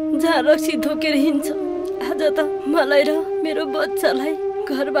जहाँ रक्सी धोकेर हिँड्छ आज त मलाई र मेरो बच्चालाई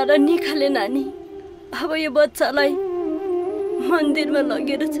घरबाट निकाले नानी अब यो बच्चालाई मन्दिरमा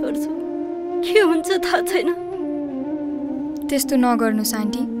लगेर छोड्छु। के हुन्छ थाहा छैन। त्यस्तो नगर्नुहोस्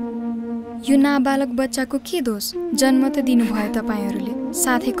आन्टी। यो नाबालक बच्चाको के दोष? जन्म त दिनुभयो तपाईँहरूले,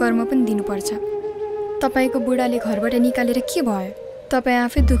 साथै कर्म पनि दिनुपर्छ। तपाईँको बुढाले घरबाट निकालेर के भयो? तपाईँ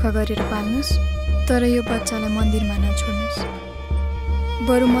आफै दुःख गरेर पाल्नुहोस्, तर यो बच्चालाई मन्दिरमा नछोड्नुहोस्।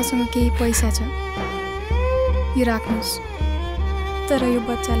 बरु मसँग केही पैसा छ, यो राख्नुहोस्, तर यो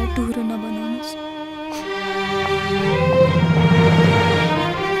बच्चालाई टुहुरो नबनाउनुहोस्।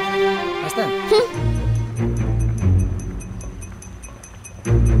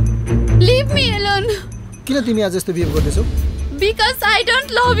 Leave me alone. किन तिमी आज यस्तो बिहेभ गर्दैछौ? Because I don't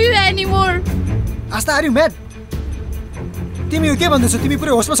love you anymore. Astha, are you mad? तिमी यो के भन्दैछौ? तिमी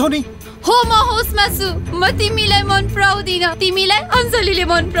पुरै होसमा छौ नि? हो, म होसमा छु। म तिमीलाई मन पराउँदिन, तिमीलाई अञ्जलीले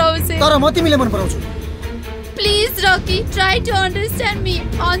मन पराउँछ। तर म तिमीलाई मन पराउँछु। Please Rocky, try to understand me.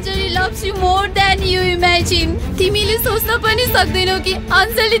 Anjali loves you more than you imagine. तिमीले सोच्न पनि सक्दैनौ कि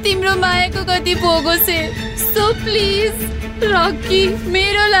अञ्जली तिम्रो मायाको कति भोगो छ। So please Rocky,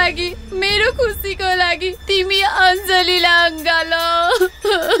 मेरो लागि, मेरो खुसीको लागि तिमी अञ्जलीलाई अङ्गाल।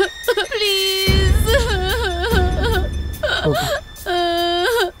 Please.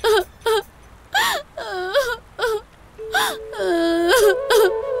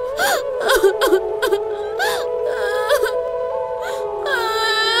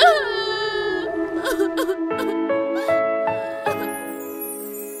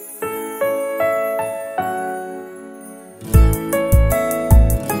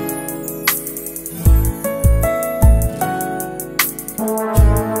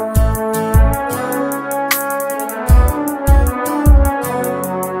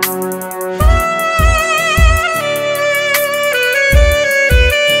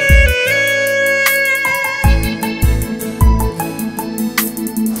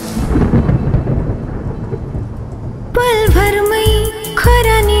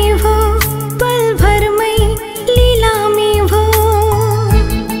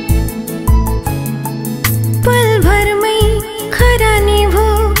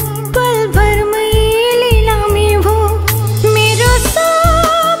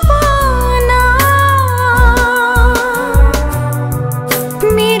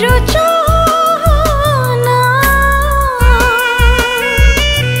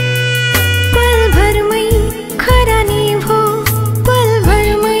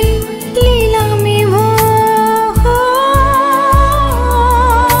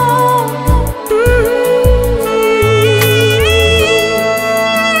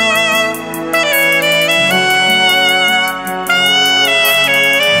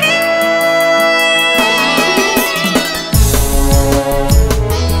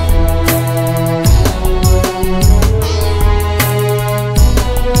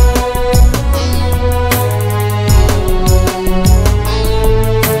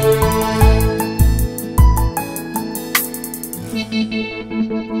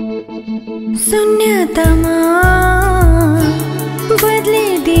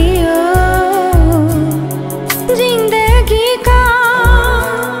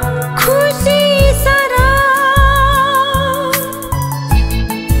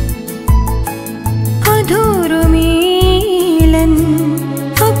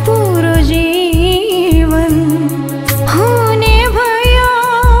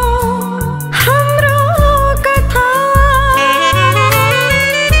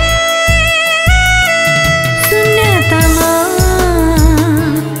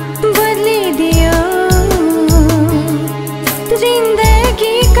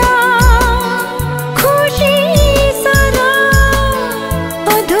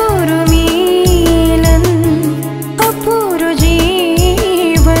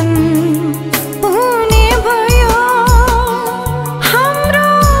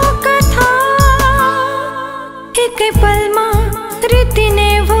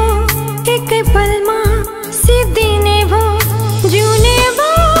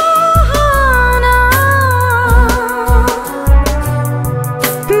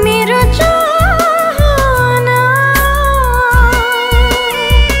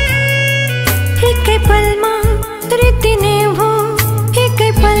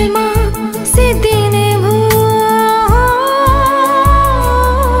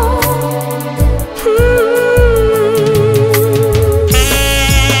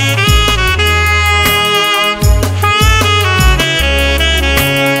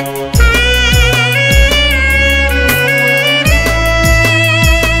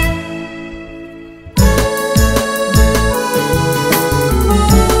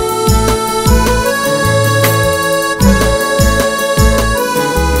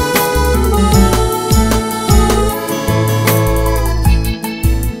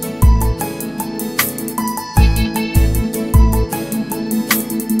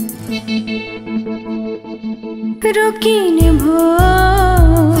 रोकिने भो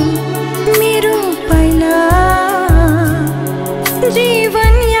मेरो पहिला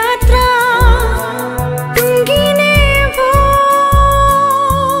जीवन यात्रा टुङ्गिने भो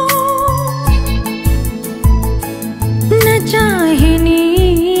नचाहे नि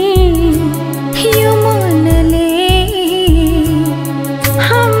यो मनले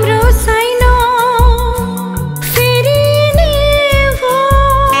हाम्रो साइनो फेरिने भो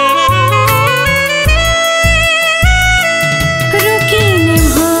रोकिने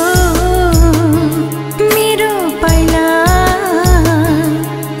भो मेरो पहिला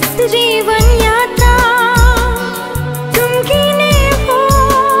जीवन यात्रा टुङ्गिने भो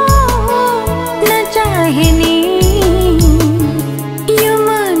नचाहे नि यो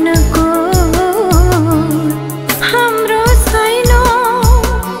मनको हाम्रो साइनो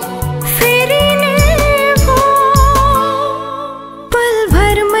फेरिने भो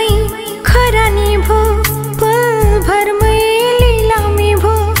पलभरमै खरानी भो पलभरमै लिलामी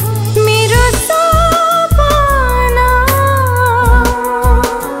भो मेरो सपना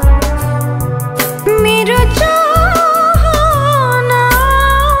मेरो चाहना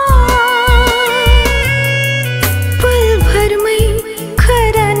पलभरमै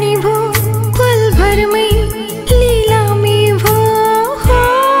खरानी भो पलभरमै लिलामी भो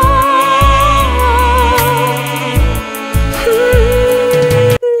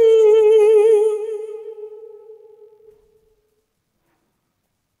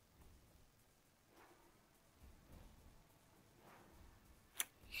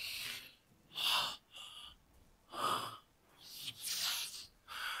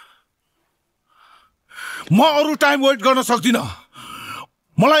म अरू टाइम वेट गर्न सक्दिन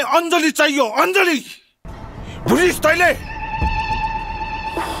मलाई अञ्जली चाहियो अञ्जली बुझिस् तैले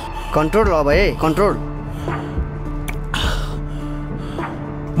कन्ट्रोल अभय कन्ट्रोल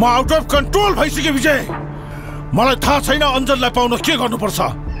म आउट अफ कन्ट्रोल भइसके विजय मलाई थाहा छैन अञ्जलीलाई पाउन के गर्नुपर्छ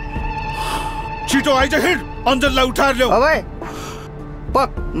छिटो आइज हिँड अञ्जलीलाई उठाएर ल्याऊ अभय पक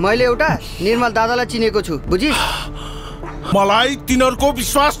मैले एउटा निर्मल दादालाई चिनेको छु बुझिस् मलाई तिनीहरूको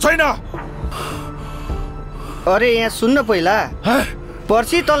विश्वास छैन अरे यहाँ सुन्न पहिला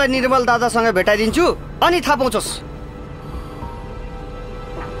पर्सि तँलाई निर्मल दादासँग भेटाइदिन्छु अनि थाहा पाउँछस्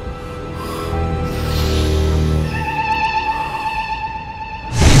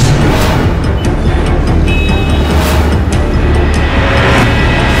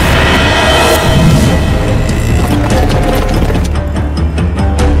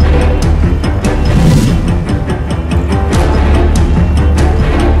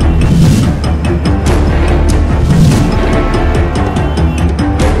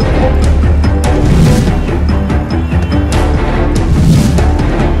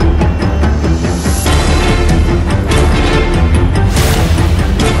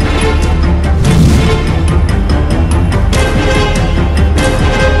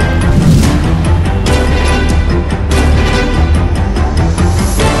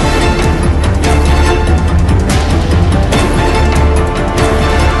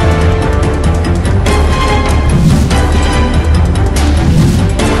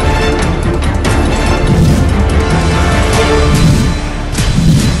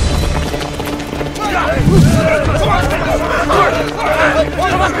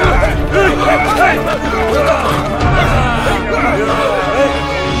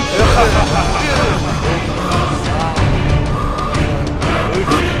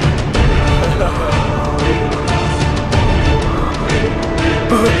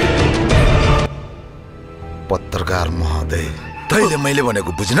पत्रकार महोदय तैले मैले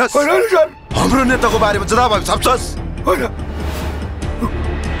भनेको बुझिनस् हाम्रो नेताको बारेमा जताभावी छाप्छस् होइन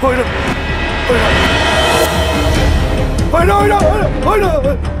होइन होइन होइन होइन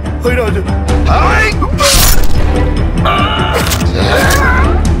होइन हजुर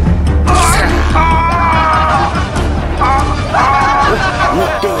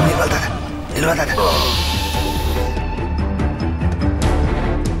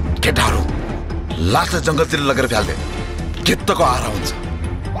केटाहरू लासलाई जङ्गलतिर लगेर फ्याल्दे केतको आहारा हुन्छ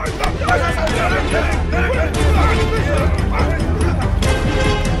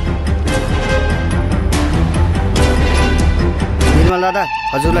निर्मल दादा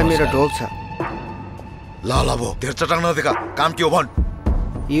हजुरलाई मेरो ढोक छ ल ल भो धेर चटाङ नदेखा काम के हो भन्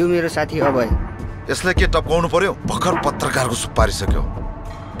यो मेरो साथी अभय यसलाई के टपकाउनु पर्यो भर्खर पत्रकारको सुपारी सक्यो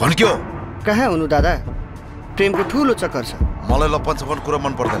भन् के हो कहाँ हुनु दादा प्रेमको ठुलो चक्कर छ मलाई लपन छपन कुरा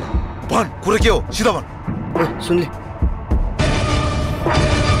मन पर्दैन भन् कुरा के हो सिधा भन् सुनले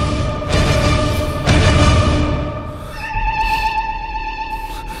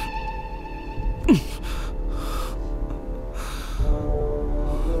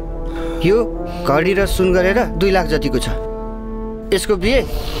यो घडी र सुन गरेर 2 लाख जतिको छ। यसको बिहे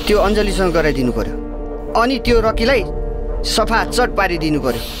त्यो अञ्जलीसँग गराइदिनु पर्यो। अनि त्यो रकीलाई सफा चट पारिदिनु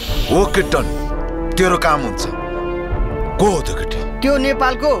पर्यो। ओके डन, तेरो काम हुन्छ। को हो त्यो केटी? त्यो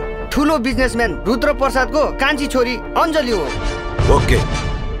नेपालको ठुलो बिजनेसम्यान रुद्र प्रसादको कान्छी छोरी अञ्जली हो। ओके,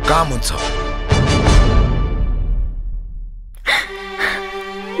 काम हुन्छ।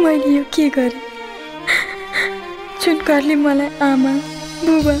 मैले यो के गरेँ? जुन घरले मलाई आमा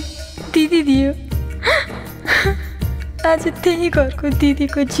बुबा दिदी दियो, आज त्यही घरको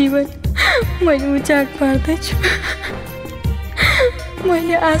दिदीको जीवन मैले उजाड पार्दैछु।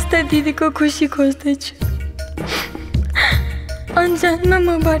 मैले आस्था दिदीको खुसी खोज्दैछु। अन्जानमा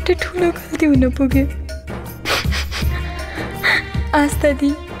मबाट ठुलो गल्ती हुन पुग्यो। आस्था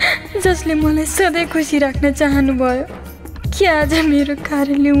दी जसले मलाई सधैँ खुसी राख्न चाहनु भयो, के आज मेरो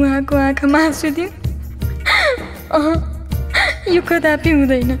कारणले उहाँको आँखामा आँसु दियो? यो कदापि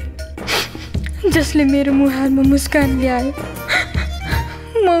हुँदैन। जसले मेरो मुहारमा मुस्कान ल्यायो,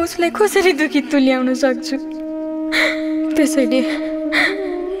 म उसलाई कसरी दुखी तुल्याउन सक्छु? त्यसैले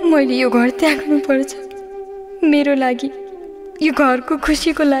मैले यो घर त्याग्नु पर्छ, मेरो लागि, यो घरको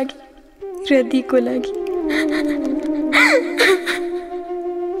खुसीको लागि र दिको लागि।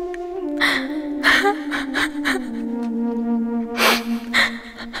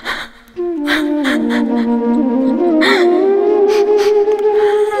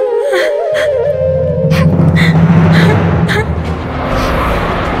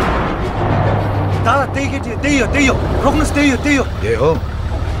 दादा त्यही हो, रोक्नुहोस्। त्यही हो। ये हो,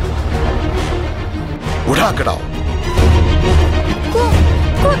 उठा केटा हो।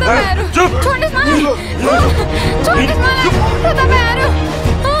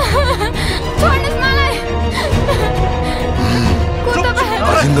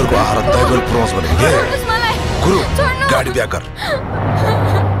 जिन्दरको आहार तैगल पुऱ्याउँछ भने गुरु गाडी बिहा गर।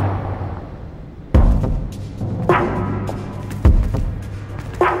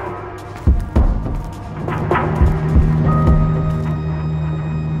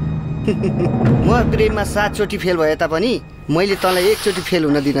 म प्रेममा 7 चोटि फेल भए तापनि मैले तँलाई 1 चोटि फेल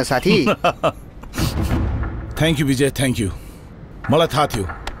हुन दिन साथी। Thank you Vijay, thank you. मलाई थाहा थियो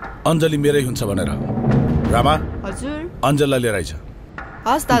अञ्जली मेरै हुन्छ भनेर। रामा, हजुर, अञ्जललाई लिएर आइज।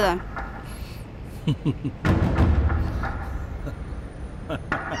 हस् दादा।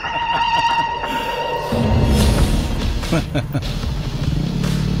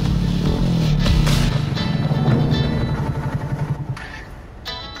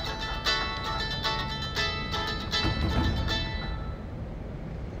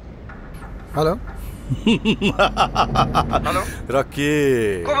 हेलो हेलो रकी,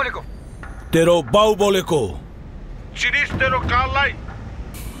 को बोलेको? तेरो बाउ बोलेको। चिनिस तेरो काललाई।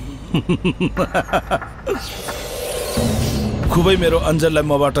 खुबै मेरो अञ्जललाई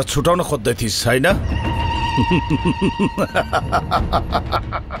मबाट छुटाउन खोज्दै थिइस् हैन?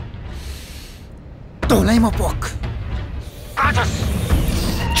 तँलाई म पक।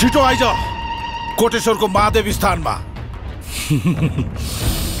 छिटो आइज कोटेश्वरको महादेव स्थानमा।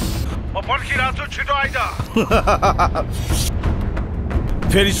 म पर्खिरहेको छु, छिटो आइज।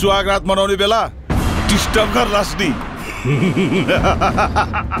 फेरि सुहागरात मनाउने बेला डिस्टर्ब गर्लास् नि।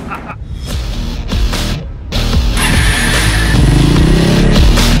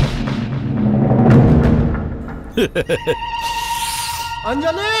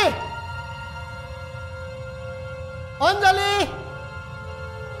 अञ्जली, अञ्जली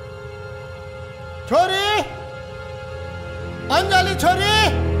छोरी, अञ्जली छोरी,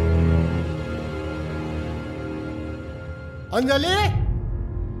 अञ्जली,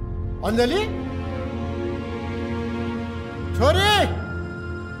 अञ्जली छोरी,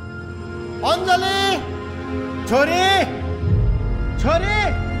 अञ्जली छोरी, छोरी,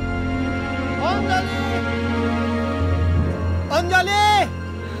 अञ्जली, अञ्जली,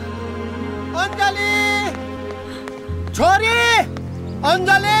 अञ्जली छोरी,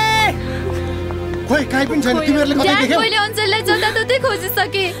 अञ्जली। खोइ काहीँ पनि छैन, तिमीहरूले कतै देख्यौ? मैले अञ्जलीलाई जताततै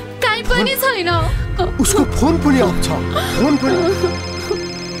खोजिसके, काहीँ पनि छैन। उसको फोन पनि अफ छ, फोन पनि।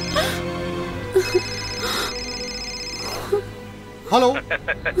 हेलो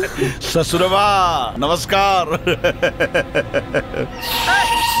ससुरबा, नमस्कार।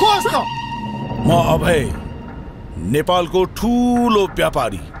 म अभय, नेपालको ठुलो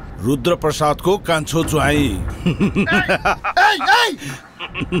व्यापारी रुद्र प्रसादको कान्छो ज्वाइँ।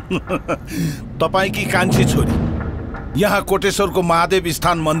 तपाईकी कान्छी छोरी यहाँ कोटेश्वरको महादेव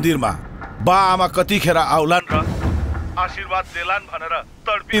स्थान मन्दिरमा बा आमा कतिखेर आउलान् र आशीर्वाद देलान् भनेर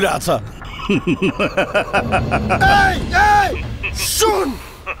तडपिरहेछ। सुन,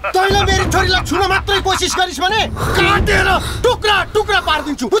 तैँले मेरो छोरीलाई छुन मात्रै कोसिस गरिस् भने काटेर टुक्रा टुक्रा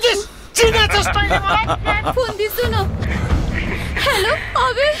पारिदिन्छु, बुझिस्? चिने जस्तैले मलाई फोन दि सुनो हेलो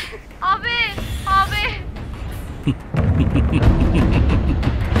अबे अबे अबे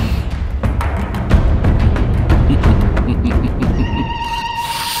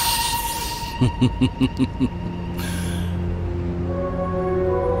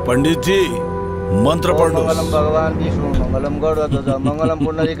पंडित जी मंत्र पढ़ो। मंगलम भगवान विष्णु मंगलम गरुड़ध्वज मंगलम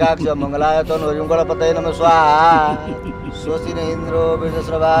पुंडरीकाक्ष मंगलायतन हरिंगणपतये नमः स्वाहा स्वस्ति न इंद्रो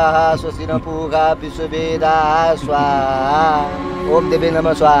वृषस्रवाहा स्वस्ति न पूगा विश्ववेदा स्वाहा ओम देवी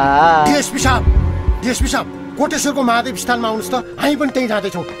नमः स्वाहा। देश पिसाब कोटेश्वरको महादेव स्थानमा आउनुस् त हामी पनि त्यही जाँदै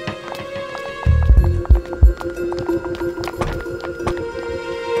छौं।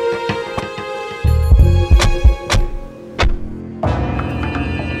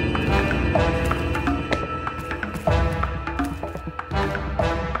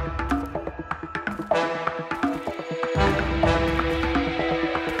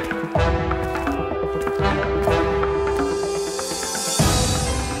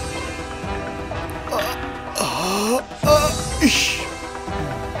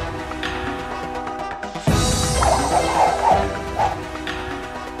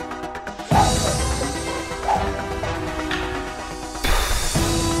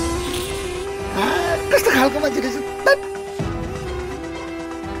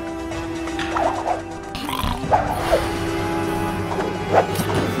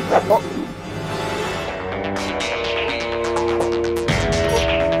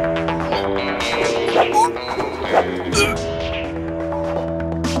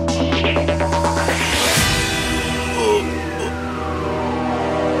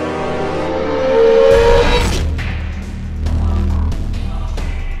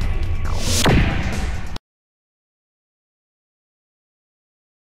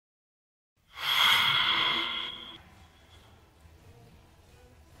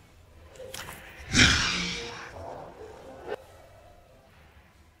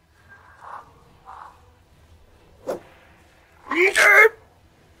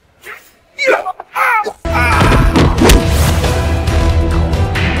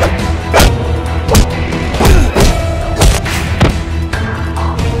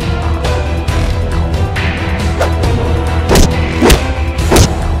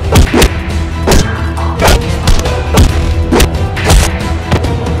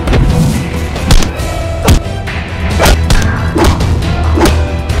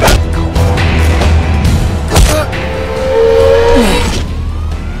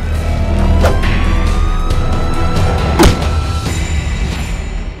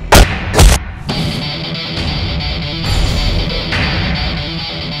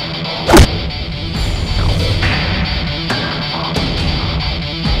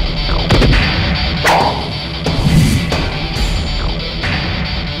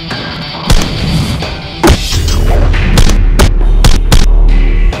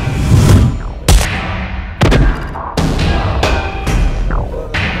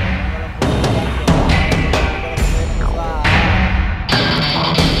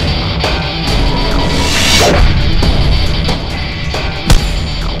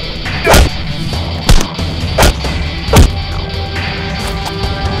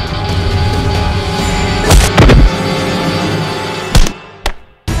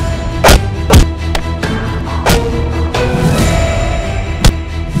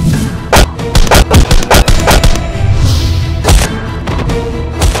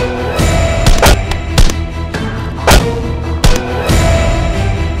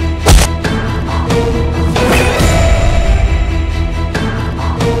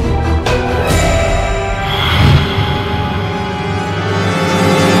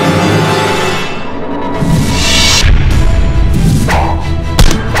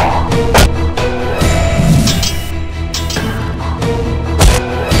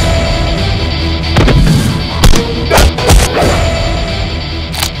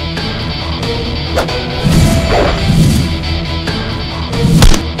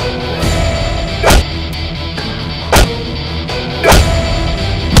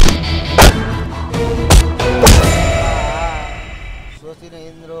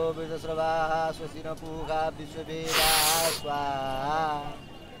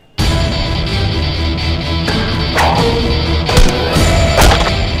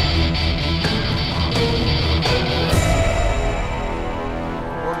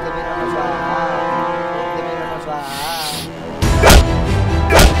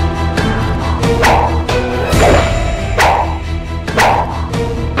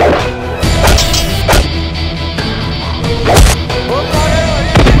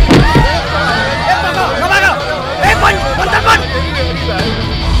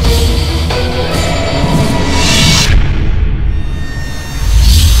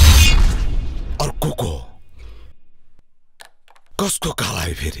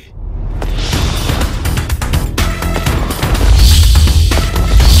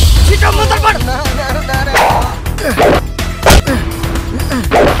 छिटो मोटर पढ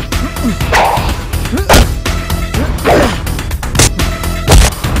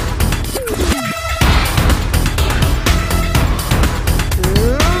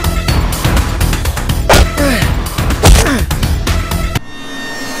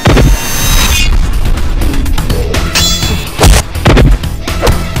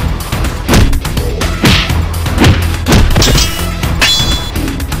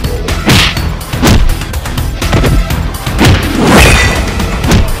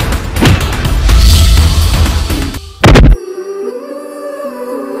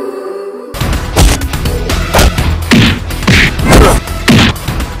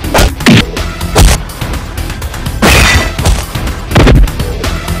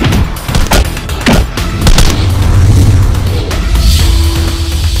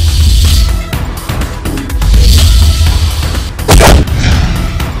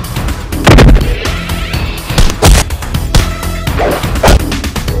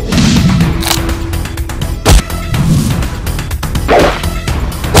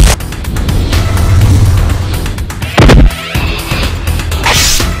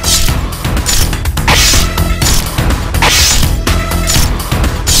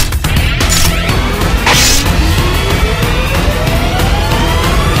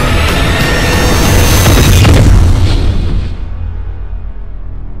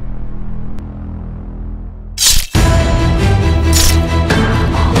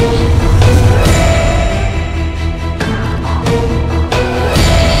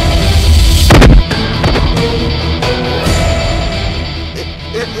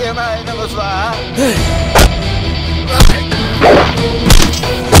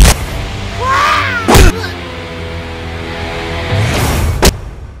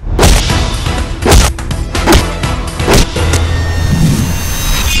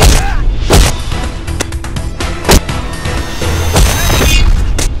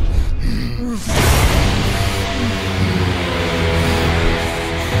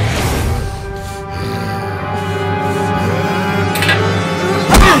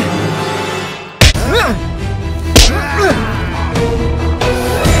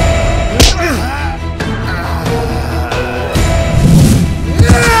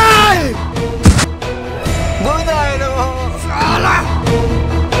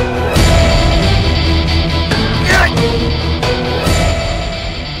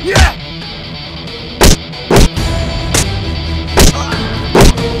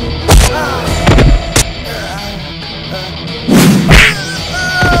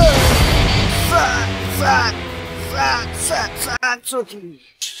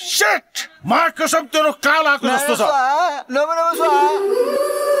Shit! मार कसम तेरो काल आको जस्तो छ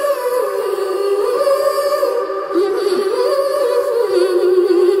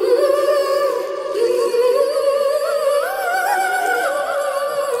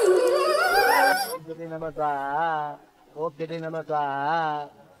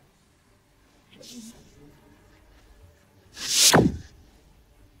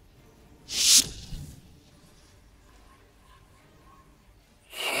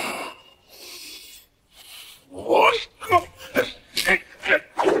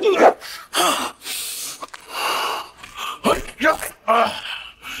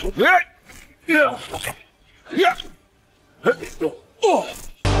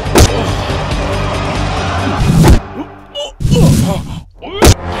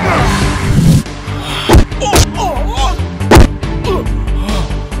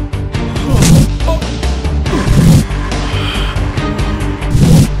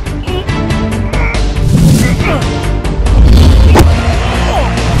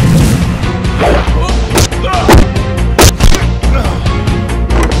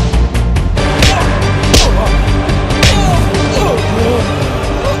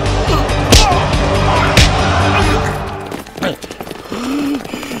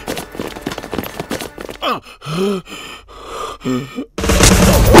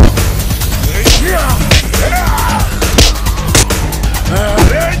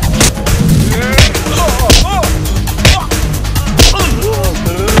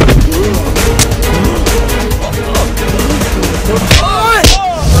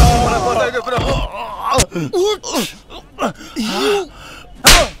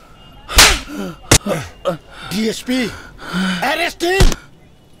DSP, arrest him!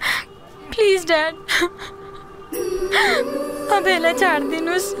 Please, Dad. अबेलाई छाड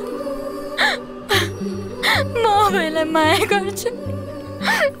दिनुस् म अबेलाई माया गर्छु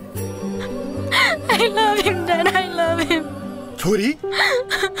I love him, Dad. I love him. छोरी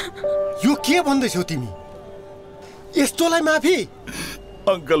यो के भन्दैछौ तिमी यस्तोलाई माफी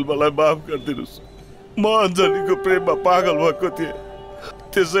अङ्कल मलाई माफ गरिदिनुहोस् म अञ्जलीको प्रेममा पागल भएको थिएँ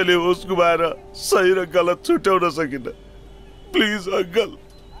त्यसैले होस गुमाएर सही र गलत छुट्याउन सकिनँ प्लिज अङ्कल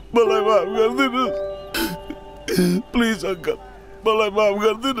मलाई माफ गरिदिनुहोस् प्लिज अङ्कल मलाई माफ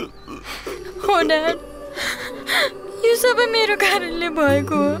गरिदिनुहोस् हो ड्याड यो सबै मेरो कारणले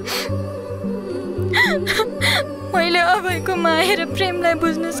भएको हो मैले अभयको माया र प्रेमलाई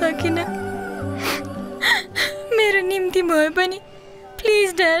बुझ्न सकिनँ मेरो निम्ति भए पनि प्लिज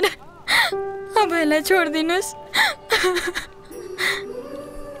ड्याड अभयलाई छोडिदिनुहोस्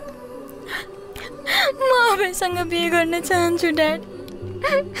म अभयसँग बिहे गर्न चाहन्छु ड्याड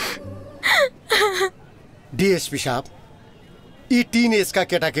डिएसपी साहब यी टिन एजका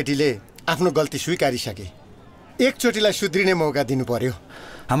केटाकेटीले आफ्नो गल्ती स्वीकारिसके एकचोटिलाई सुध्रिने मौका दिनु पर्यो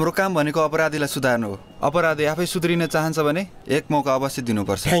हाम्रो काम भनेको अपराधीलाई सुधार्नु हो अपराधी आफै सुध्रिन चाहन्छ भने एक मौका अवश्य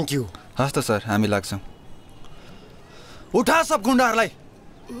दिनुपर्छ थ्याङ्क यू हस् त सर हामी लाग्छौँ उठा सब गुण्डाहरूलाई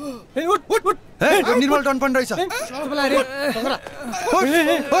निर्मल टन पनि रहेछ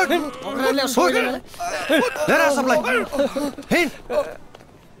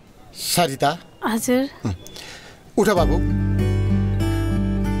सरिता हजुर उठ बाबु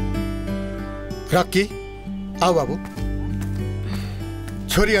रक्की आओ बाबु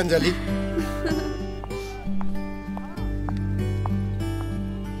छोरी अञ्जली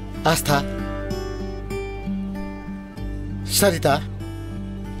आस्था सरिता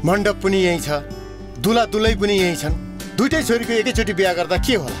मण्डप पनि यही छ दुला दुलै पनि यही छन् दुईटै छोरीको एकैचोटि बिहा गर्दा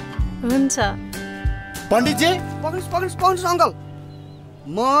के होला हुन्छ पण्डितजी पक्रिनुहोस् अङ्कल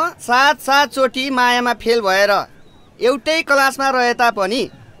म 7 चोटि मायामा फेल भएर एउटै क्लासमा रहे तापनि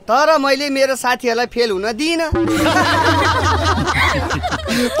तर मैले मेरो साथीहरूलाई फेल हुन दिइनँ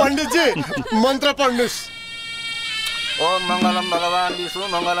पण्डितजी मन्त्र पढ्नुहोस् ओम मङ्गलम भगवान् विष्णु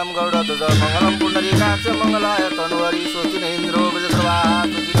मङ्गलम गौडध्वज मङ्गलम पुण्डरीकाक्ष मङ्गलाय तनुहरि स्वस्तिन इन्द्रो वज्रवाहा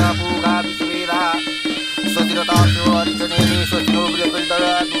स्वस्तिन पूगा विश्वेरा स्वस्तिरतास्यो हरिचनेमि स्वस्तिनो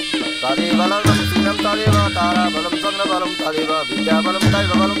बृहस्पतिर्ददातु तदेव लग्नं श्रीनं तदेव ताराबलं चन्द्रबलं तदेव विद्याबलं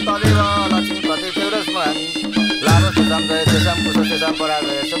दैवबलं तदेव लक्ष्मीपते तीव्रस्मरामि लाभस्तेषां जयतेषां कुशस्तेषां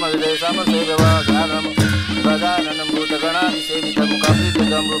पराजय समविदेषां सेवव ज्ञानं गजाननं भूतगणानि सेवितं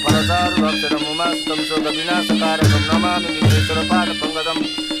कपितजं फलसारुभक्षणं उमास्तं शोकविनाशकारकं नमामि विघ्नेश्वरपादपङ्कजं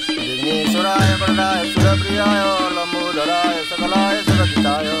विघ्नेश्वराय वरदाय सुरप्रियाय लम्बोदराय सकलाय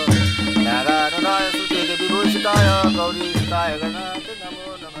जगदिताय नारायणाय सुतेगे विभूषिताय गौरीताय गणाय नमो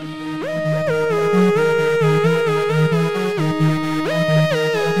नमः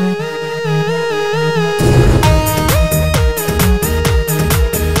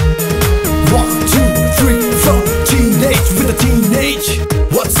Teenage,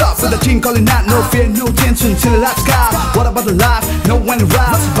 what's up with the team calling out? No fear, no tension till the lights out. What about the life? No one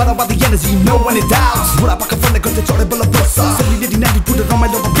around. What about the energy? No one in doubts. What about the fun that got the joy of the bossa? Suddenly the night put it on my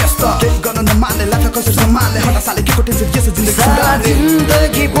double besta. They gonna know my life because it's a man. Hana sale ke kote se yes in the Sala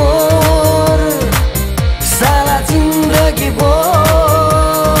zindagi bor, sala zindagi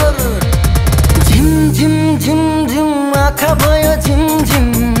bor. Jim jim jim jim akha bhayo jim jim.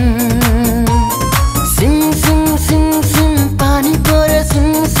 Sim sim sim sim pani pore sim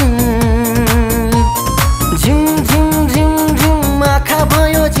sim. Jim jim jim jim akha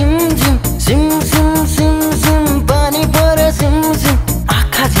bhayo jim jim. Sim sim sim sim pani pore sim sim.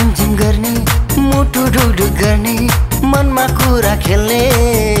 Akha jim jim गर्ने मुटु ढुढु गर्ने मनमा कुरा खेल्ने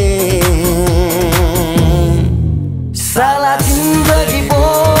साला जिन्दगी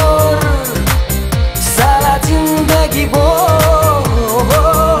bore साला जिन्दगी बोर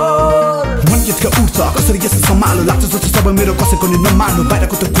मन यसका उठ्छ कसरी यसो सम्हाल्नु लाग्छ जस्तो सब मेरो कसैको नि नमान्नु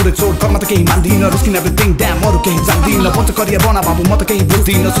बाहिरको त कुरै छोड कर्म त केही मान्दिनँ रुस्किन एभ्रिथिङ ड्याम अरू केही जान्दिनँ पञ्च करियर बना बाबु म त केही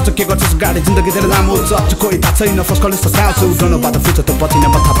बुझ्दिनँ सोच के गर्छस् गाडी जिन्दगी धेरै लामो छ कोही थाहा छैन फर्स्ट कलेज त साउँछु डोनो बात फ्युचर त पछि नै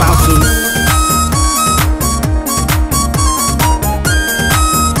म थाहा पाउँछु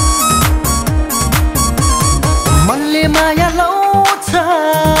मनले माया लाउँछ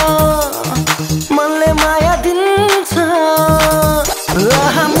मनले माया दिन्छ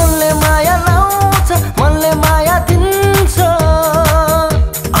मनले माया लाउँछ मनले माया दिन्छ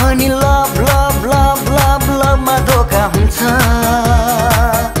अनि लभ लभ लभ लभ लभमा धोका हुन्छ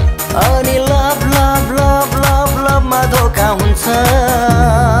अनि लभ लभ लभ लभ लभमा धोका हुन्छ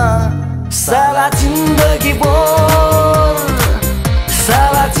साला जिन्दगी बोर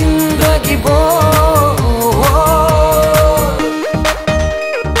साला जिन्दगी bore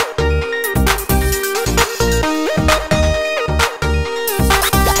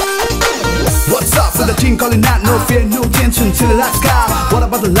the team calling out, no fear, no tension till the lights out. What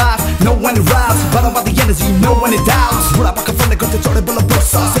about the life? No one around. What about the energy? No one in doubts. What about the fun that got the joy of the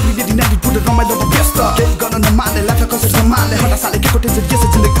bossa? Every day, put it on my double besta. They gonna know my life because it's a man. उडाउने हटा साले के को tension के छ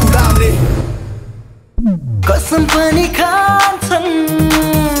जिन्दगी उडाउने कसम पनि खान्छन्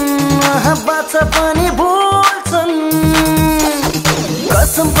बाचा पनि भुल्छन्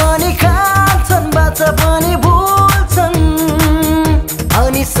कसम पनि खान्छन् बाचा पनि भुल्छन्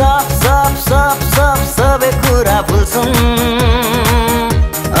अनि सबै कुरा भुल्छन्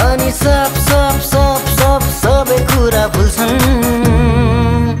अनि सबै कुरा भुल्छन्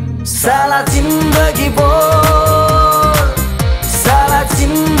साला